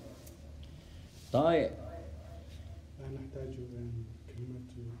prohibition. طيب. لا نحتاج كلمة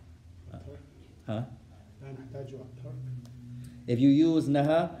الترك. Huh? لا نحتاج الترك. If you use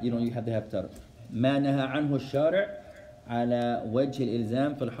naha, you have to have tark. ما نهى عنه الشارع على وجه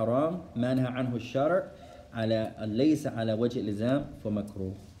الإلزام في الحرام. ما نهى عنه الشارع على ليس على وجه الإلزام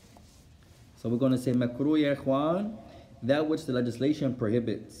فمكروه. So we're going to say makruh ya ikhwan, that which the legislation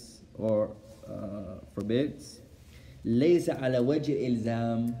prohibits or forbids. ليس على وجه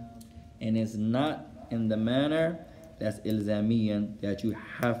الإلزام, and is not in the manner that's ilzamiyan, that you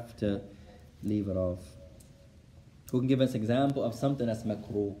have to leave it off. Who can give us an example of something that's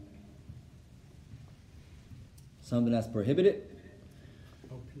makruh? Something that's prohibited?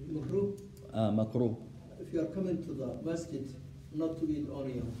 Makruh. Makruh. If you are coming to the masjid, not to eat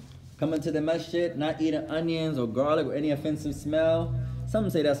onion. Coming to the masjid, not eating onions or garlic or any offensive smell. Some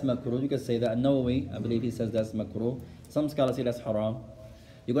say that's makruh. You could say that. Nawawi, I believe he says that's makruh. Some scholars say that's haram.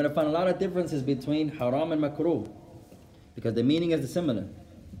 You're going to find a lot of differences between haram and makruh because the meaning is similar.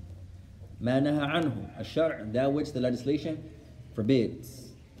 ما نهى عنه الشرع, that which the legislation forbids,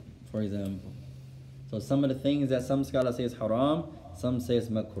 for example. So some of the things that some scholars say is haram, some say it's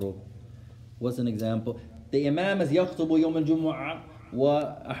makruh. What's an example? The imam is يخطب يوم الجمعة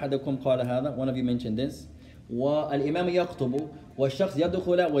وأحدكم قال هذا, one of you mentioned this. والإمام يخطب والشخص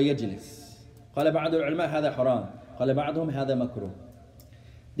يدخل ويجلس. قال بعض العلماء هذا حرام, قال بعضهم هذا مكروه.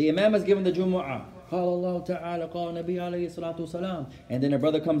 The imam is given the Jumu'ah. قال الله تعالى قال النبي عليه الصلاة والسلام. And then a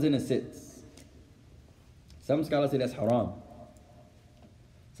brother comes in and sits. Some scholars say that's haram.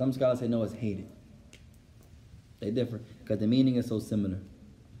 Some scholars say no, it's hated. They differ because the meaning is so similar.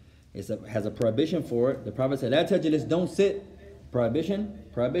 It has a prohibition for it. The Prophet said, لا تجلس, don't sit. Prohibition,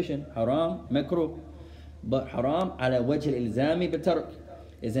 haram, makruh. But haram على وجه الإلزام بالترك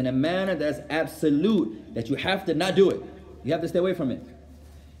is in a manner that's absolute, that you have to not do it. You have to stay away from it.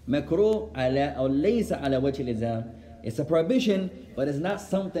 Makruh على أو ليس على وجه الإلزام. It's a prohibition, but it's not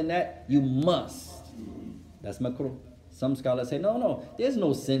something that you must. That's makruh. Some scholars say, no, there's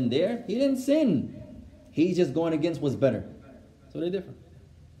no sin there. He didn't sin. He's just going against what's better. So they're different.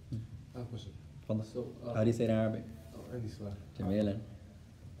 I have a question. So, how do you say it in Arabic? Jamilan.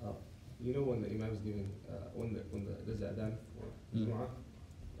 You know when the imam is giving, when there's the adhan for Jumu'ah,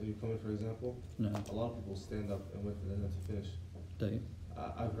 when you come in, for example, No. a lot of people stand up and wait for the adhan to finish. طيب.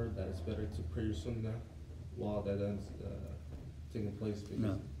 I've heard that it's better to pray your sunnah while the adhan's taking place because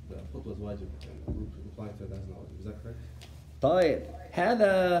No. the khutbah is wajib and replying to the adhan is not wajib. Is that correct? طيب.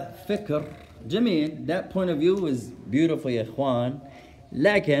 هذا فكر جميل. That point of view is beautiful يا إخوان.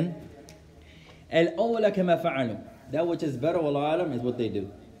 لكن الأولى كما فعلوا. That which is better والله أعلم is what they do.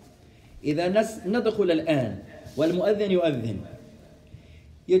 إذا ندخل الآن والمؤذن يؤذن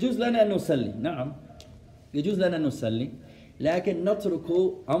يجوز لنا أن نصلي. نعم يجوز لنا أن نصلي لكن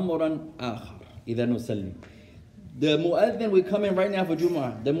نترك أمرا آخر إذا نصلي. The mu'adhin, we come in right now for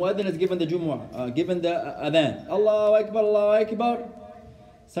Jumu'ah. The mu'adhin is given the Jumu'ah, given the adhan. Allahu Akbar, Allahu Akbar.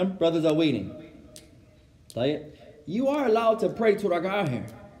 Some brothers are waiting. You are allowed to pray 2 rak'ah here.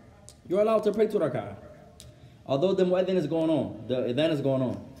 You're allowed to pray 2 rak'ah. Although the mu'adhin is going on, the adhan is going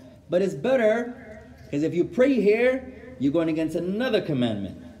on. But it's better, because if you pray here, you're going against another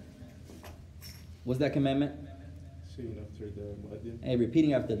commandment. What's that commandment? Saying after the mu'adhin Hey,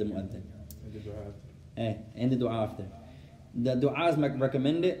 repeating after the mu'adhin. and the dua after. And the dua after. The dua is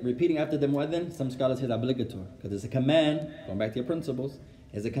recommended. Repeating after the mu'adhin, some scholars say it's obligatory because it's a command. Going back to your principles,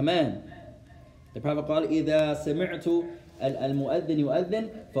 it's a command. The Prophet قال إذا سمعت المؤذن يؤذن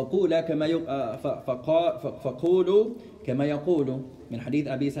فقولوا كما يقول من حديث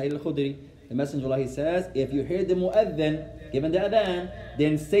أبي سعيد الخدري The Messenger of Allah, he says, if you hear the mu'adhin giving the adhan,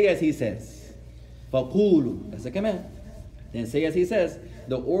 then say as he says. فَقُولُوا. That's a command. Then say as he says.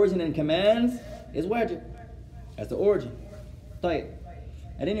 The origin in commands is wajib. That's the origin. طيب.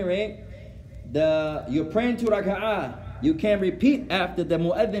 At any rate, you're praying 2 raka'ah. You can't repeat after the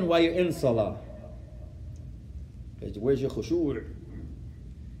mu'adhin while you're in salah. Where's your khushu'?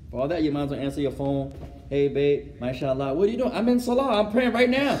 For all that, you might as well answer your phone. Hey, babe, mashallah, what are you doing? I'm in salah. I'm praying right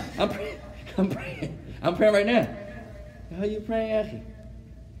now. I'm praying right now. How are you praying, akhi?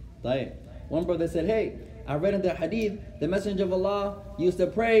 طيب. One brother said, hey, I read in the hadith, the Messenger of Allah used to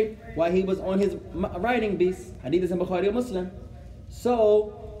pray while he was on his riding beast. Hadith is in Bukhari or Muslim.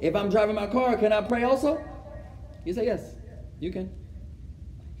 So, if I'm driving my car, can I pray also? He said, yes, you can.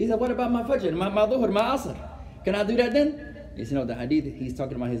 He said, what about my fajr, my dhuhr, my asr? Can I do that then? You see, no, the hadith, he's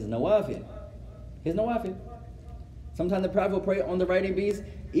talking about his nawafil. His nawafil. Sometimes the Prophet will pray on the riding beast,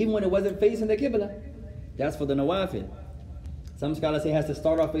 even when it wasn't facing the Qibla. That's for the nawafil. Some scholars say it has to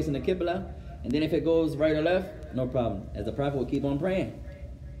start off facing the Qibla, and then if it goes right or left, no problem. As the Prophet will keep on praying.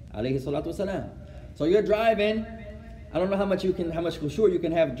 Alayhi salatu wasalam. So you're driving. I don't know how much khushu' you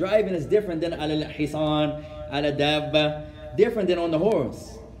can have. Driving is different than al-hisan, al-dabba. Different than on the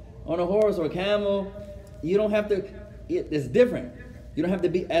horse. On a horse or a camel, you don't have to, it's different. You don't have to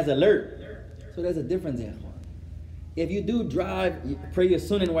be as alert. So there's a difference there. If you do drive, pray your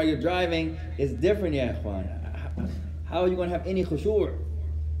sunnah while you're driving, it's different, ya ikhwan. How are you going to have any khushu'?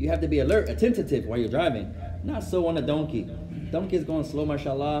 You have to be alert, attentive while you're driving. Not so on a donkey. Donkey is going slow,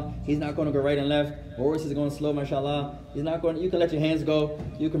 mashallah. He's not going to go right and left. Horse is going slow, mashallah. He's not going. You can let your hands go.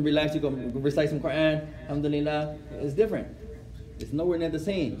 You can relax. You can recite some Quran. Alhamdulillah. It's different. It's nowhere near the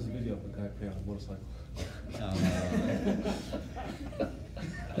same. There's a video of a guy playing on a motorcycle.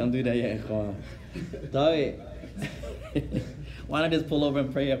 Don't do that yet, ikhwan. Why not just pull over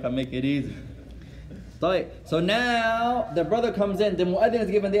and pray if I make it easy? So now the brother comes in. The mu'adhin is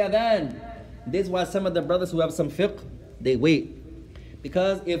given the adhan. This is why some of the brothers who have some fiqh, they wait.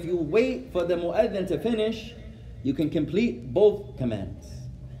 Because if you wait for the mu'adhin to finish, you can complete both commands.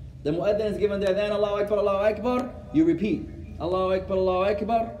 The mu'adhin is given the adhan, Allahu Akbar, Allahu Akbar. You repeat. Allahu Akbar, Allahu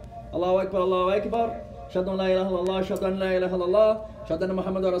Akbar. Allahu Akbar, Allahu Akbar. Shadun la ilaha illallah, shadun la ilaha illallah. Shadun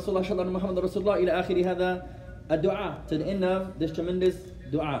Muhammad Rasulullah, shadun Muhammad Rasulullah. Ila akhiri hadha ad-du'a. To the end of this tremendous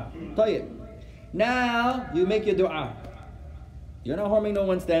dua. طيب. Now you make your dua. You're not harming no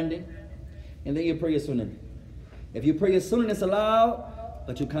one standing. And then you pray your sunnah. If you pray your sunnah, it's allowed,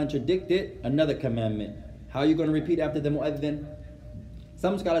 but you contradicted another commandment. How are you going to repeat after the mu'adhin?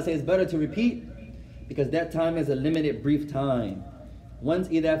 Some scholars say it's better to repeat because that time is a limited, brief time. Once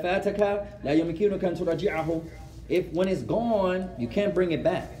إِذَا فَاتَكَ لَا يُمْكِنُكَ أَن تُرَجِعَهُ. If when it's gone, you can't bring it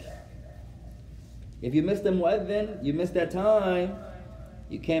back. If you miss the mu'adhin, you miss that time,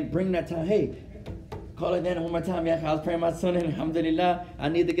 you can't bring that time. Hey, call it then one more time. I was praying my sunnah, alhamdulillah. I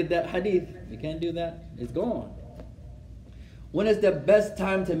need to get that hadith. You can't do that. It's gone. When is the best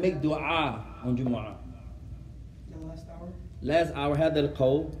time to make dua on Jumu'ah? The last hour. Last hour had the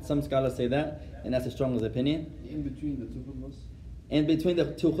qawl. Some scholars say that, and that's the strongest opinion. In between the two khutbahs? In between the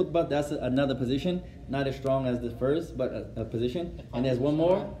two khutbah, that's another position. Not as strong as the first, but a position. And there's one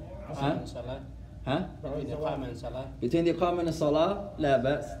more. Huh? Huh? Between the Iqamah and Salah. Between the Iqamah and Salah, la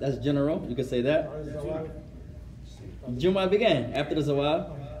bas. That's general. You could say that. Jumu'ah began after the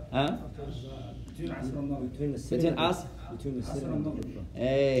Zawal. Huh? Between the Between us. Between the sit and the khutbah.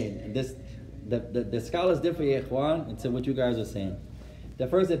 Hey, the scholars differ, ya ikhwan, into what you guys are saying. The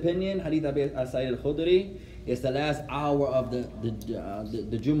first opinion, Hadith Abi Sa'id al-Khudri, is the last hour of the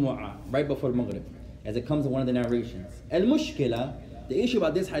Jumu'ah, right before Maghrib, as it comes in one of the narrations. Al-Mushkila, the issue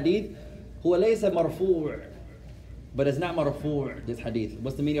about this hadith, huwa laysa marfu', but it's not marfu', this hadith.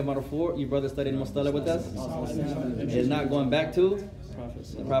 What's the meaning of marfu'? You brothers studied Mustalah with us? It's not going back to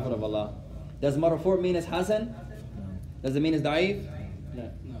the Prophet of Allah. Does marfu' mean it's Hasan? Does it mean it's da'if?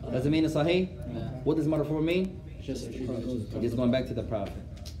 Does it mean it's sahih? What does marfu' mean? It's going back to the Prophet.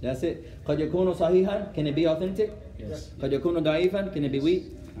 That's it. قد يكون صحيحا, can it be authentic? Yes. قد يكون ضعيفا, can it be weak?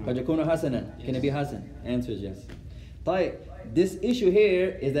 قد يكون حسنا, can it be hasan? Answer is yes. طيب, this issue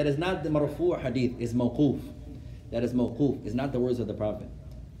here is that it's not the marfu' hadith, it's mawquf. That is mawquf, it's not the words of the Prophet.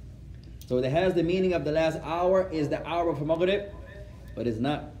 So it has the meaning of the last hour is the hour for Maghrib, but it's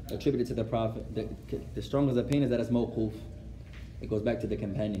not attributed to the Prophet. The strongest opinion is that it's mawquf. It goes back to the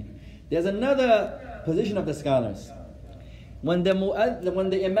companion. There's another position of the scholars. When the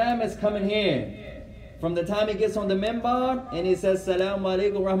imam is coming here, from the time he gets on the minbar and he says Salaam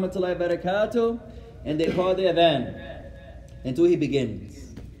alaikum rahmatullahi wa barakatuh, and they call the adhan until he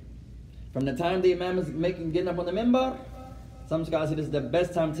begins. From the time the imam is getting up on the minbar, some scholars say this is the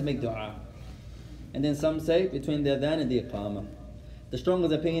best time to make dua. And then some say between the adhan and the iqamah. The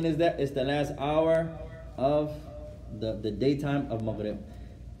strongest opinion is that it's the last hour of the daytime of Maghrib.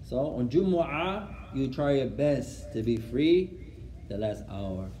 So on Jumu'ah, you try your best to be free the last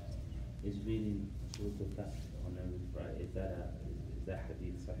hour. Is reading Surah Al-Kahf on every Friday, is that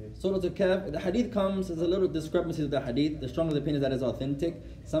hadith sahih? Surah Al-Kahf, the hadith comes, there's a little discrepancy with the hadith. The strongest opinion is that is authentic.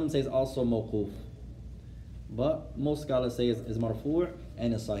 Some say it's also mawquf. But most scholars say it's marfu'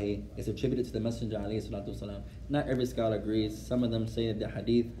 and it's sahih. It's attributed to the Messenger alayhi salatu wasalam. Not every scholar agrees. Some of them say that the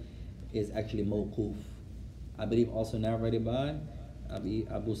hadith is actually mawquf. I believe also narrated by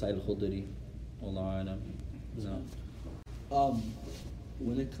Abu Sa'id al-Khudri. Wallahu a'lam. No.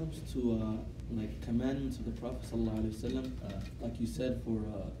 When it comes to like commandments of the Prophet sallallahu alaihi wasallam, like you said for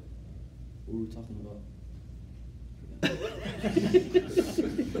what were we talking about?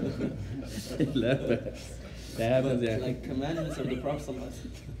 That happens, yeah. Like commandments of the Prophet sallallahu alaihi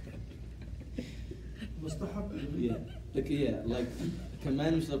wasallam. Like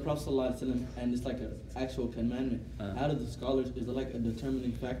commandments of the Prophet sallallahu alaihi wasallam, and it's like an actual commandment. How do the scholars, is it like a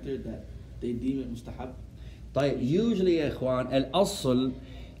determining factor that they deem it mustahab? طيب usually يا إخوان الأصل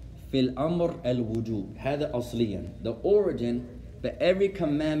في الأمر الوجوب هذا أصليا. The origin for every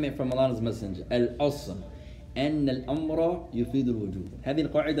commandment from Allah's Messenger الأصل أن الأمر يفيد الوجوب. هذه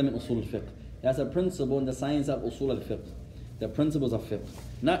القاعدة من أصول الفقه. That's a principle in the science of أصول الفقه. The principles of fiqh.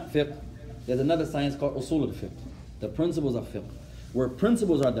 Not fiqh. There's another science called أصول الفقه. The principles of fiqh. Where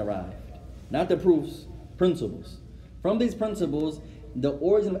principles are derived. Not the proofs. Principles. From these principles, the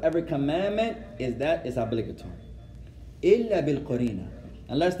origin of every commandment is that it's obligatory. إِلَّا بِالْقَرِينَةِ.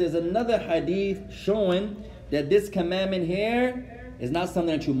 Unless there's another hadith showing that this commandment here is not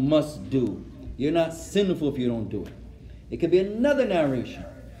something that you must do. You're not sinful if you don't do it. It could be another narration.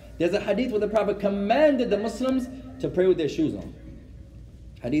 There's a hadith where the Prophet commanded the Muslims to pray with their shoes on.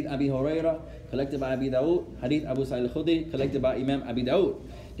 Hadith Abi Hurairah, collected by Abi Dawood. Hadith Abu Sa'id al-Khudri, collected by Imam Abi Dawood.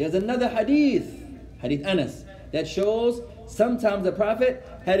 There's another hadith, Hadith Anas, that shows sometimes the Prophet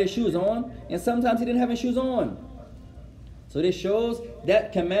had his shoes on and sometimes he didn't have his shoes on. So this shows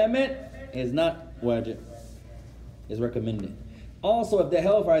that commandment is not wajib. It's recommended. Also, if the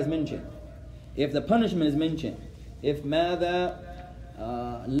hellfire is mentioned, if the punishment is mentioned, if la'natullah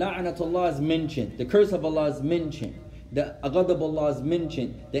is mentioned, the curse of Allah is mentioned, the ghadab of Allah is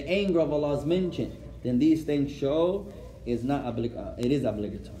mentioned, the anger of Allah is mentioned, then these things show it is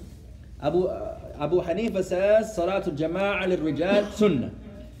obligatory. Abu Hanifa says, Salatul Jama'ah lil-Rijal Sunnah.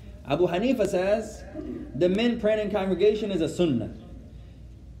 Abu Hanifa says, the men praying in congregation is a Sunnah.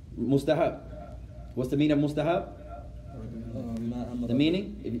 Mustahab. What's the meaning of Mustahab? The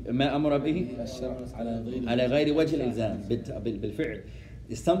meaning? ما أمر به على غير وجه الإلزام بالفعل.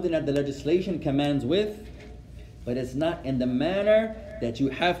 It's something that the legislation commands with, but it's not in the manner that you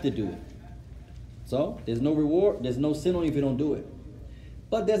have to do it. So, there's no reward, there's no sin on you if you don't do it.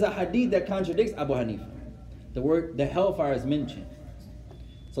 But there's a hadith that contradicts Abu Hanifa. The hellfire is mentioned.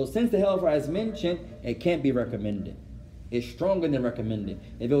 So since the hellfire is mentioned, it can't be recommended. It's stronger than recommended.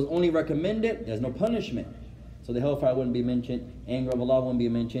 If it was only recommended, there's no punishment. So the hellfire wouldn't be mentioned, anger of Allah wouldn't be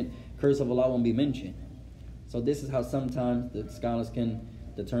mentioned, curse of Allah won't be mentioned. So this is how sometimes the scholars can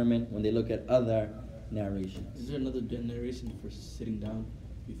determine when they look at other narrations. Is there another narration for sitting down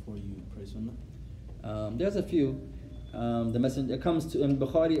before you pray sunnah? There's a few. The messenger, it comes to in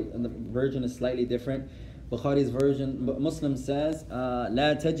Bukhari, and the version is slightly different. Bukhari's version, Muslim says,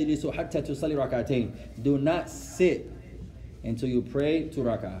 لا تجلسوا حتى تصلي ركعتين. Do not sit until you pray 2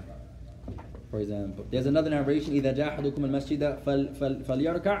 rak'ah. For example, there's another narration, إذا جاء أحدكم المسجد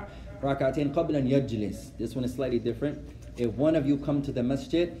فليركع ركعتين قبل أن يجلس. This one is slightly different. If one of you come to the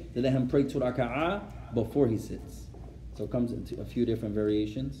masjid, they let him pray 2 rak'ah before he sits. So it comes into a few different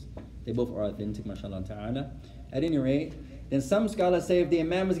variations. They both are authentic, mashallah ta'ala. At any rate, then some scholars say if the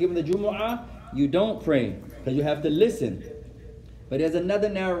imam is given the Jumu'ah, you don't pray, because you have to listen. But there's another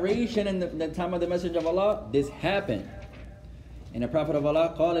narration in the time of the Messenger of Allah, this happened. And the Prophet of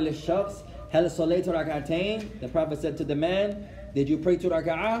Allah, قال للشخص هل صليت ركعتين? The Prophet said to the man, did you pray 2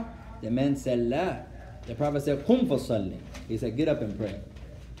 rak'ah? The man said, لا. The Prophet said, قم فصلي. He said, get up and pray.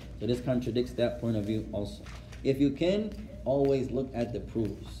 So this contradicts that point of view also. If you can, always look at the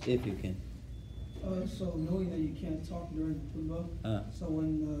proofs, if you can. So knowing that you can't talk during the khutbah, so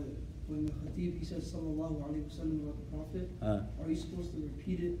when the khatib he says sallallahu alaihi wasallam about the Prophet, are you supposed to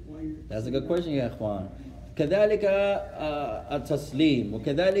repeat it while you're? That's a good question, ya ikhwan. كذلك التسليم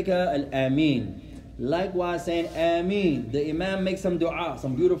وكذلك الآمين. Likewise saying Ameen. The Imam makes some dua,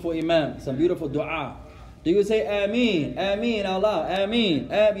 some beautiful dua. Do you say Ameen, Ameen Allah, Ameen,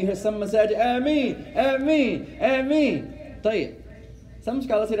 Ameen? You hear some masajid, Ameen, Ameen, Ameen. طيب. Some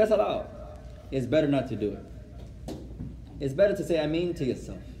scholars say that's allowed. it's better not to do it. It's better to say Ameen to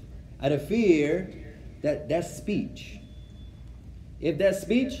yourself. Out of fear that that's speech. If that's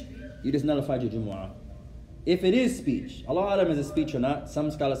speech, you just nullified your Jumu'ah. If it is speech, Allah Alam is it speech or not? Some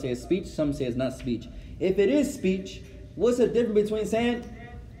scholars say it's speech, some say it's not speech. If it is speech, what's the difference between saying,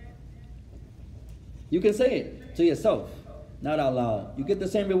 you can say it to yourself, not out loud. You get the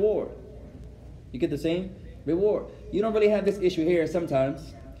same reward. You get the same reward. You don't really have this issue here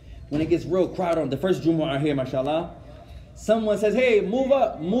sometimes. When it gets real crowded on the first Jumu'ah here, mashallah, someone says, hey, move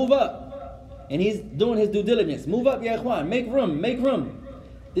up, move up. And he's doing his due diligence. Move up, ya ikhwan, make room, make room.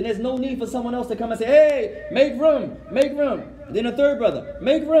 Then there's no need for someone else to come and say, hey, make room, make room. And then a third brother,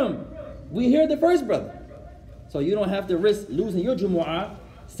 make room. We hear the first brother. So you don't have to risk losing your Jumu'ah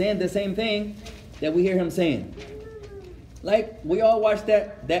saying the same thing that we hear him saying. Like, we all watch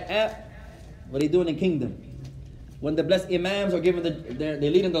that app, what they doing in Kingdom. When the blessed imams are giving they're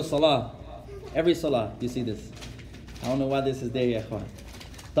leading the salah. Every salah, you see this. I don't know why this is there, ya ikhwan.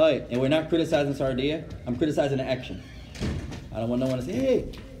 And we're not criticizing Sardiya, I'm criticizing the action. I don't want no one to say,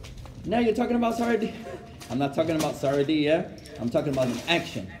 hey, now you're talking about Sardiya. I'm not talking about Sardiya, I'm talking about an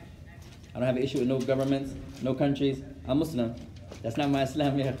action. I don't have an issue with no governments, no countries. I'm Muslim. That's not my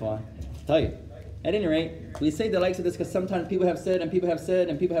Islam, ya ikhwan. At any rate, we say the likes of this because sometimes people have said and people have said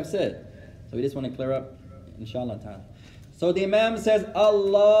and people have said. So we just want to clear up, inshallah ta'ala. So the Imam says,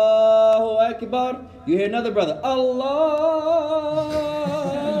 Allahu Akbar. You hear another brother, Allah.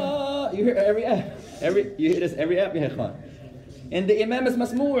 You hear every app. You hear this every app, ya ikhwan. And the Imam is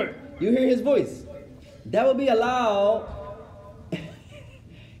masmur'. You hear his voice. That will be allowed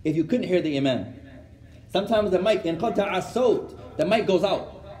if you couldn't hear the Imam. Sometimes the mic, inqata'a as-sawt, the mic goes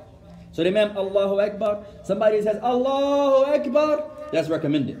out. So the Imam, Allahu Akbar. Somebody says, Allahu Akbar. That's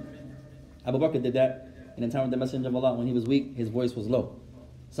recommended. Abu Bakr did that in the time of the Messenger of Allah. When he was weak, his voice was low.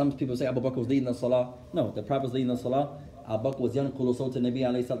 Some people say Abu Bakr was leading the salah. No, the Prophet was leading the salah. Abu Bakr was yanqulu sawt al-Nabi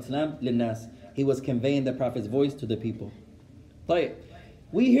alayhi salam lin-nas. He was conveying the Prophet's voice to the people.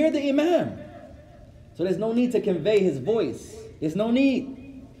 We hear the Imam. So there's no need to convey his voice. There's no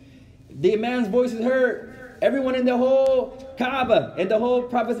need. The Imam's voice is heard. Everyone in the whole Kaaba and the whole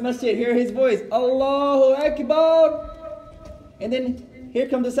Prophet's Masjid hear his voice. Allahu Akbar. And then here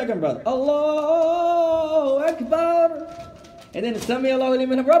comes the second brother. Allahu Akbar. And then Sami Allahu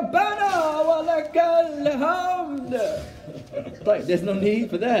liman Rabbana wa lakal hamd. There's no need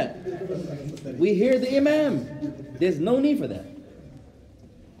for that. We hear the Imam. There's no need for that.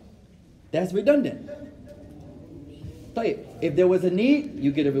 That's redundant. If there was a need,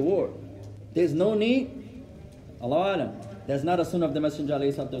 you get a reward. There's no need. Allah Alam. That's not a sunnah of the Messenger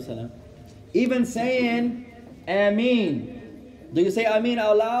alayhi salatu wasalam. Even saying Ameen. Do you say Ameen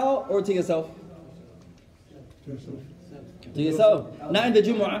out loud or to yourself? To yourself. Not in the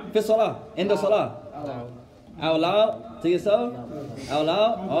Jumu'ah, fi salah. In the salah. Out loud to yourself? Out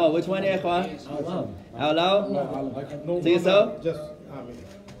loud? Oh, which one, ikhwan? Out loud? To yourself?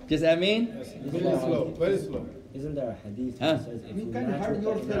 Just Ameen? Very slow, very slow. Isn't there a hadith that says if you can hurt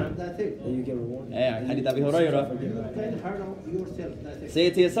yourself, that's it, then you get rewarded? Yeah, hadith Abi Hurairah. You can hurt yourself, that's it. Say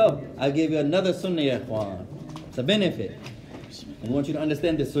it to yourself. I'll give you another sunnah, ya ikhwan. It's a benefit. I want you to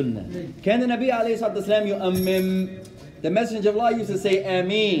understand the sunnah. Can the Nabi alayhi salatu wasalam yu'ammim? The Messenger of Allah used to say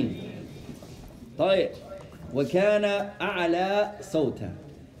Ameen. طيب. وَكَانَ أَعْلَى صَوْتًا.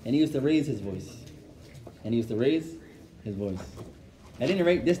 And he used to raise his voice. And he used to raise his voice. At any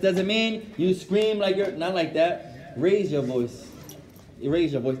rate, this doesn't mean you scream like you're, not like that. Raise your voice. You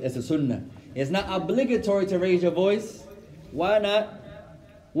raise your voice. It's a sunnah. It's not obligatory to raise your voice. Why not?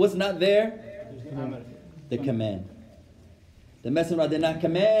 What's not there? The command. The Messenger did not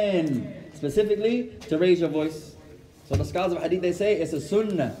command specifically to raise your voice. So the scholars of hadith, they say it's a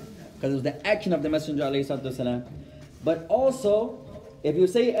sunnah because it was the action of the Messenger alayhi salatu wasalam. But also, if you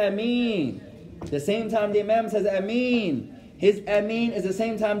say Ameen, the same time the Imam says Ameen, his Ameen is the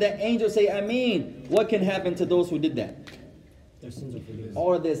same time that angels say Ameen. What can happen to those who did that? Their sins are forgiven.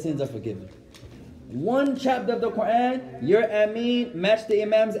 All their sins are forgiven. One chapter of the Quran, your Ameen match the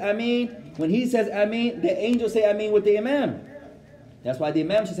Imam's Ameen. When he says Ameen, the angels say Ameen with the Imam. That's why the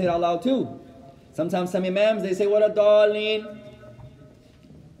Imam should say it out loud too. Sometimes some Imams, they say, what a darling.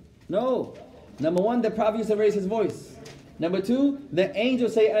 No. Number one, the Prophet used to raise his voice. Number two, the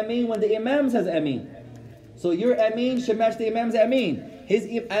angels say Ameen when the Imam says Ameen. So your Ameen should match the Imam's Ameen. His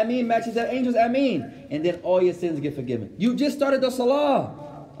Ameen matches the angel's Ameen. And then all your sins get forgiven. You just started the Salah.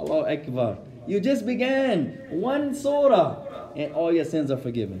 Allahu Akbar. You just began one surah. And all your sins are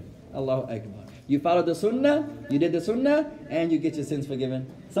forgiven. Allahu Akbar. You followed the Sunnah, you did the Sunnah, and you get your sins forgiven.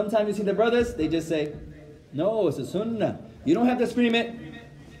 Sometimes you see the brothers, they just say, no, it's a Sunnah. You don't have to scream it.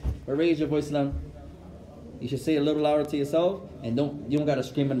 But raise your voice, Islam. You should say it a little louder to yourself, and you don't gotta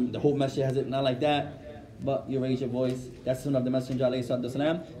scream and the whole masjid has it, not like that. But you raise your voice. That's sunnah of the Messenger alayhi salatu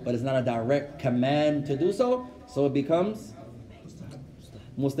wasalam, but it's not a direct command to do so. So it becomes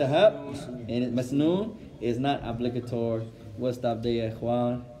mustahab, and masnoon is not obligatory. We'll stop there,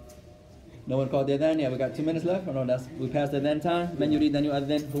 ikhwan. No one called the adhan? Yeah, we got 2 minutes left. Oh no, we passed the adhan time. Man yurid an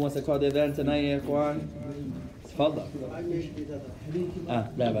yu'adhin. Who wants to call the adhan tonight, ya ikhwan? Tafadhal.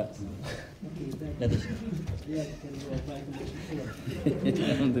 لا بأس. لا تشكر.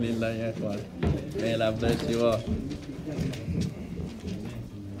 الحمد لله يا اخوان. May Allah bless you all.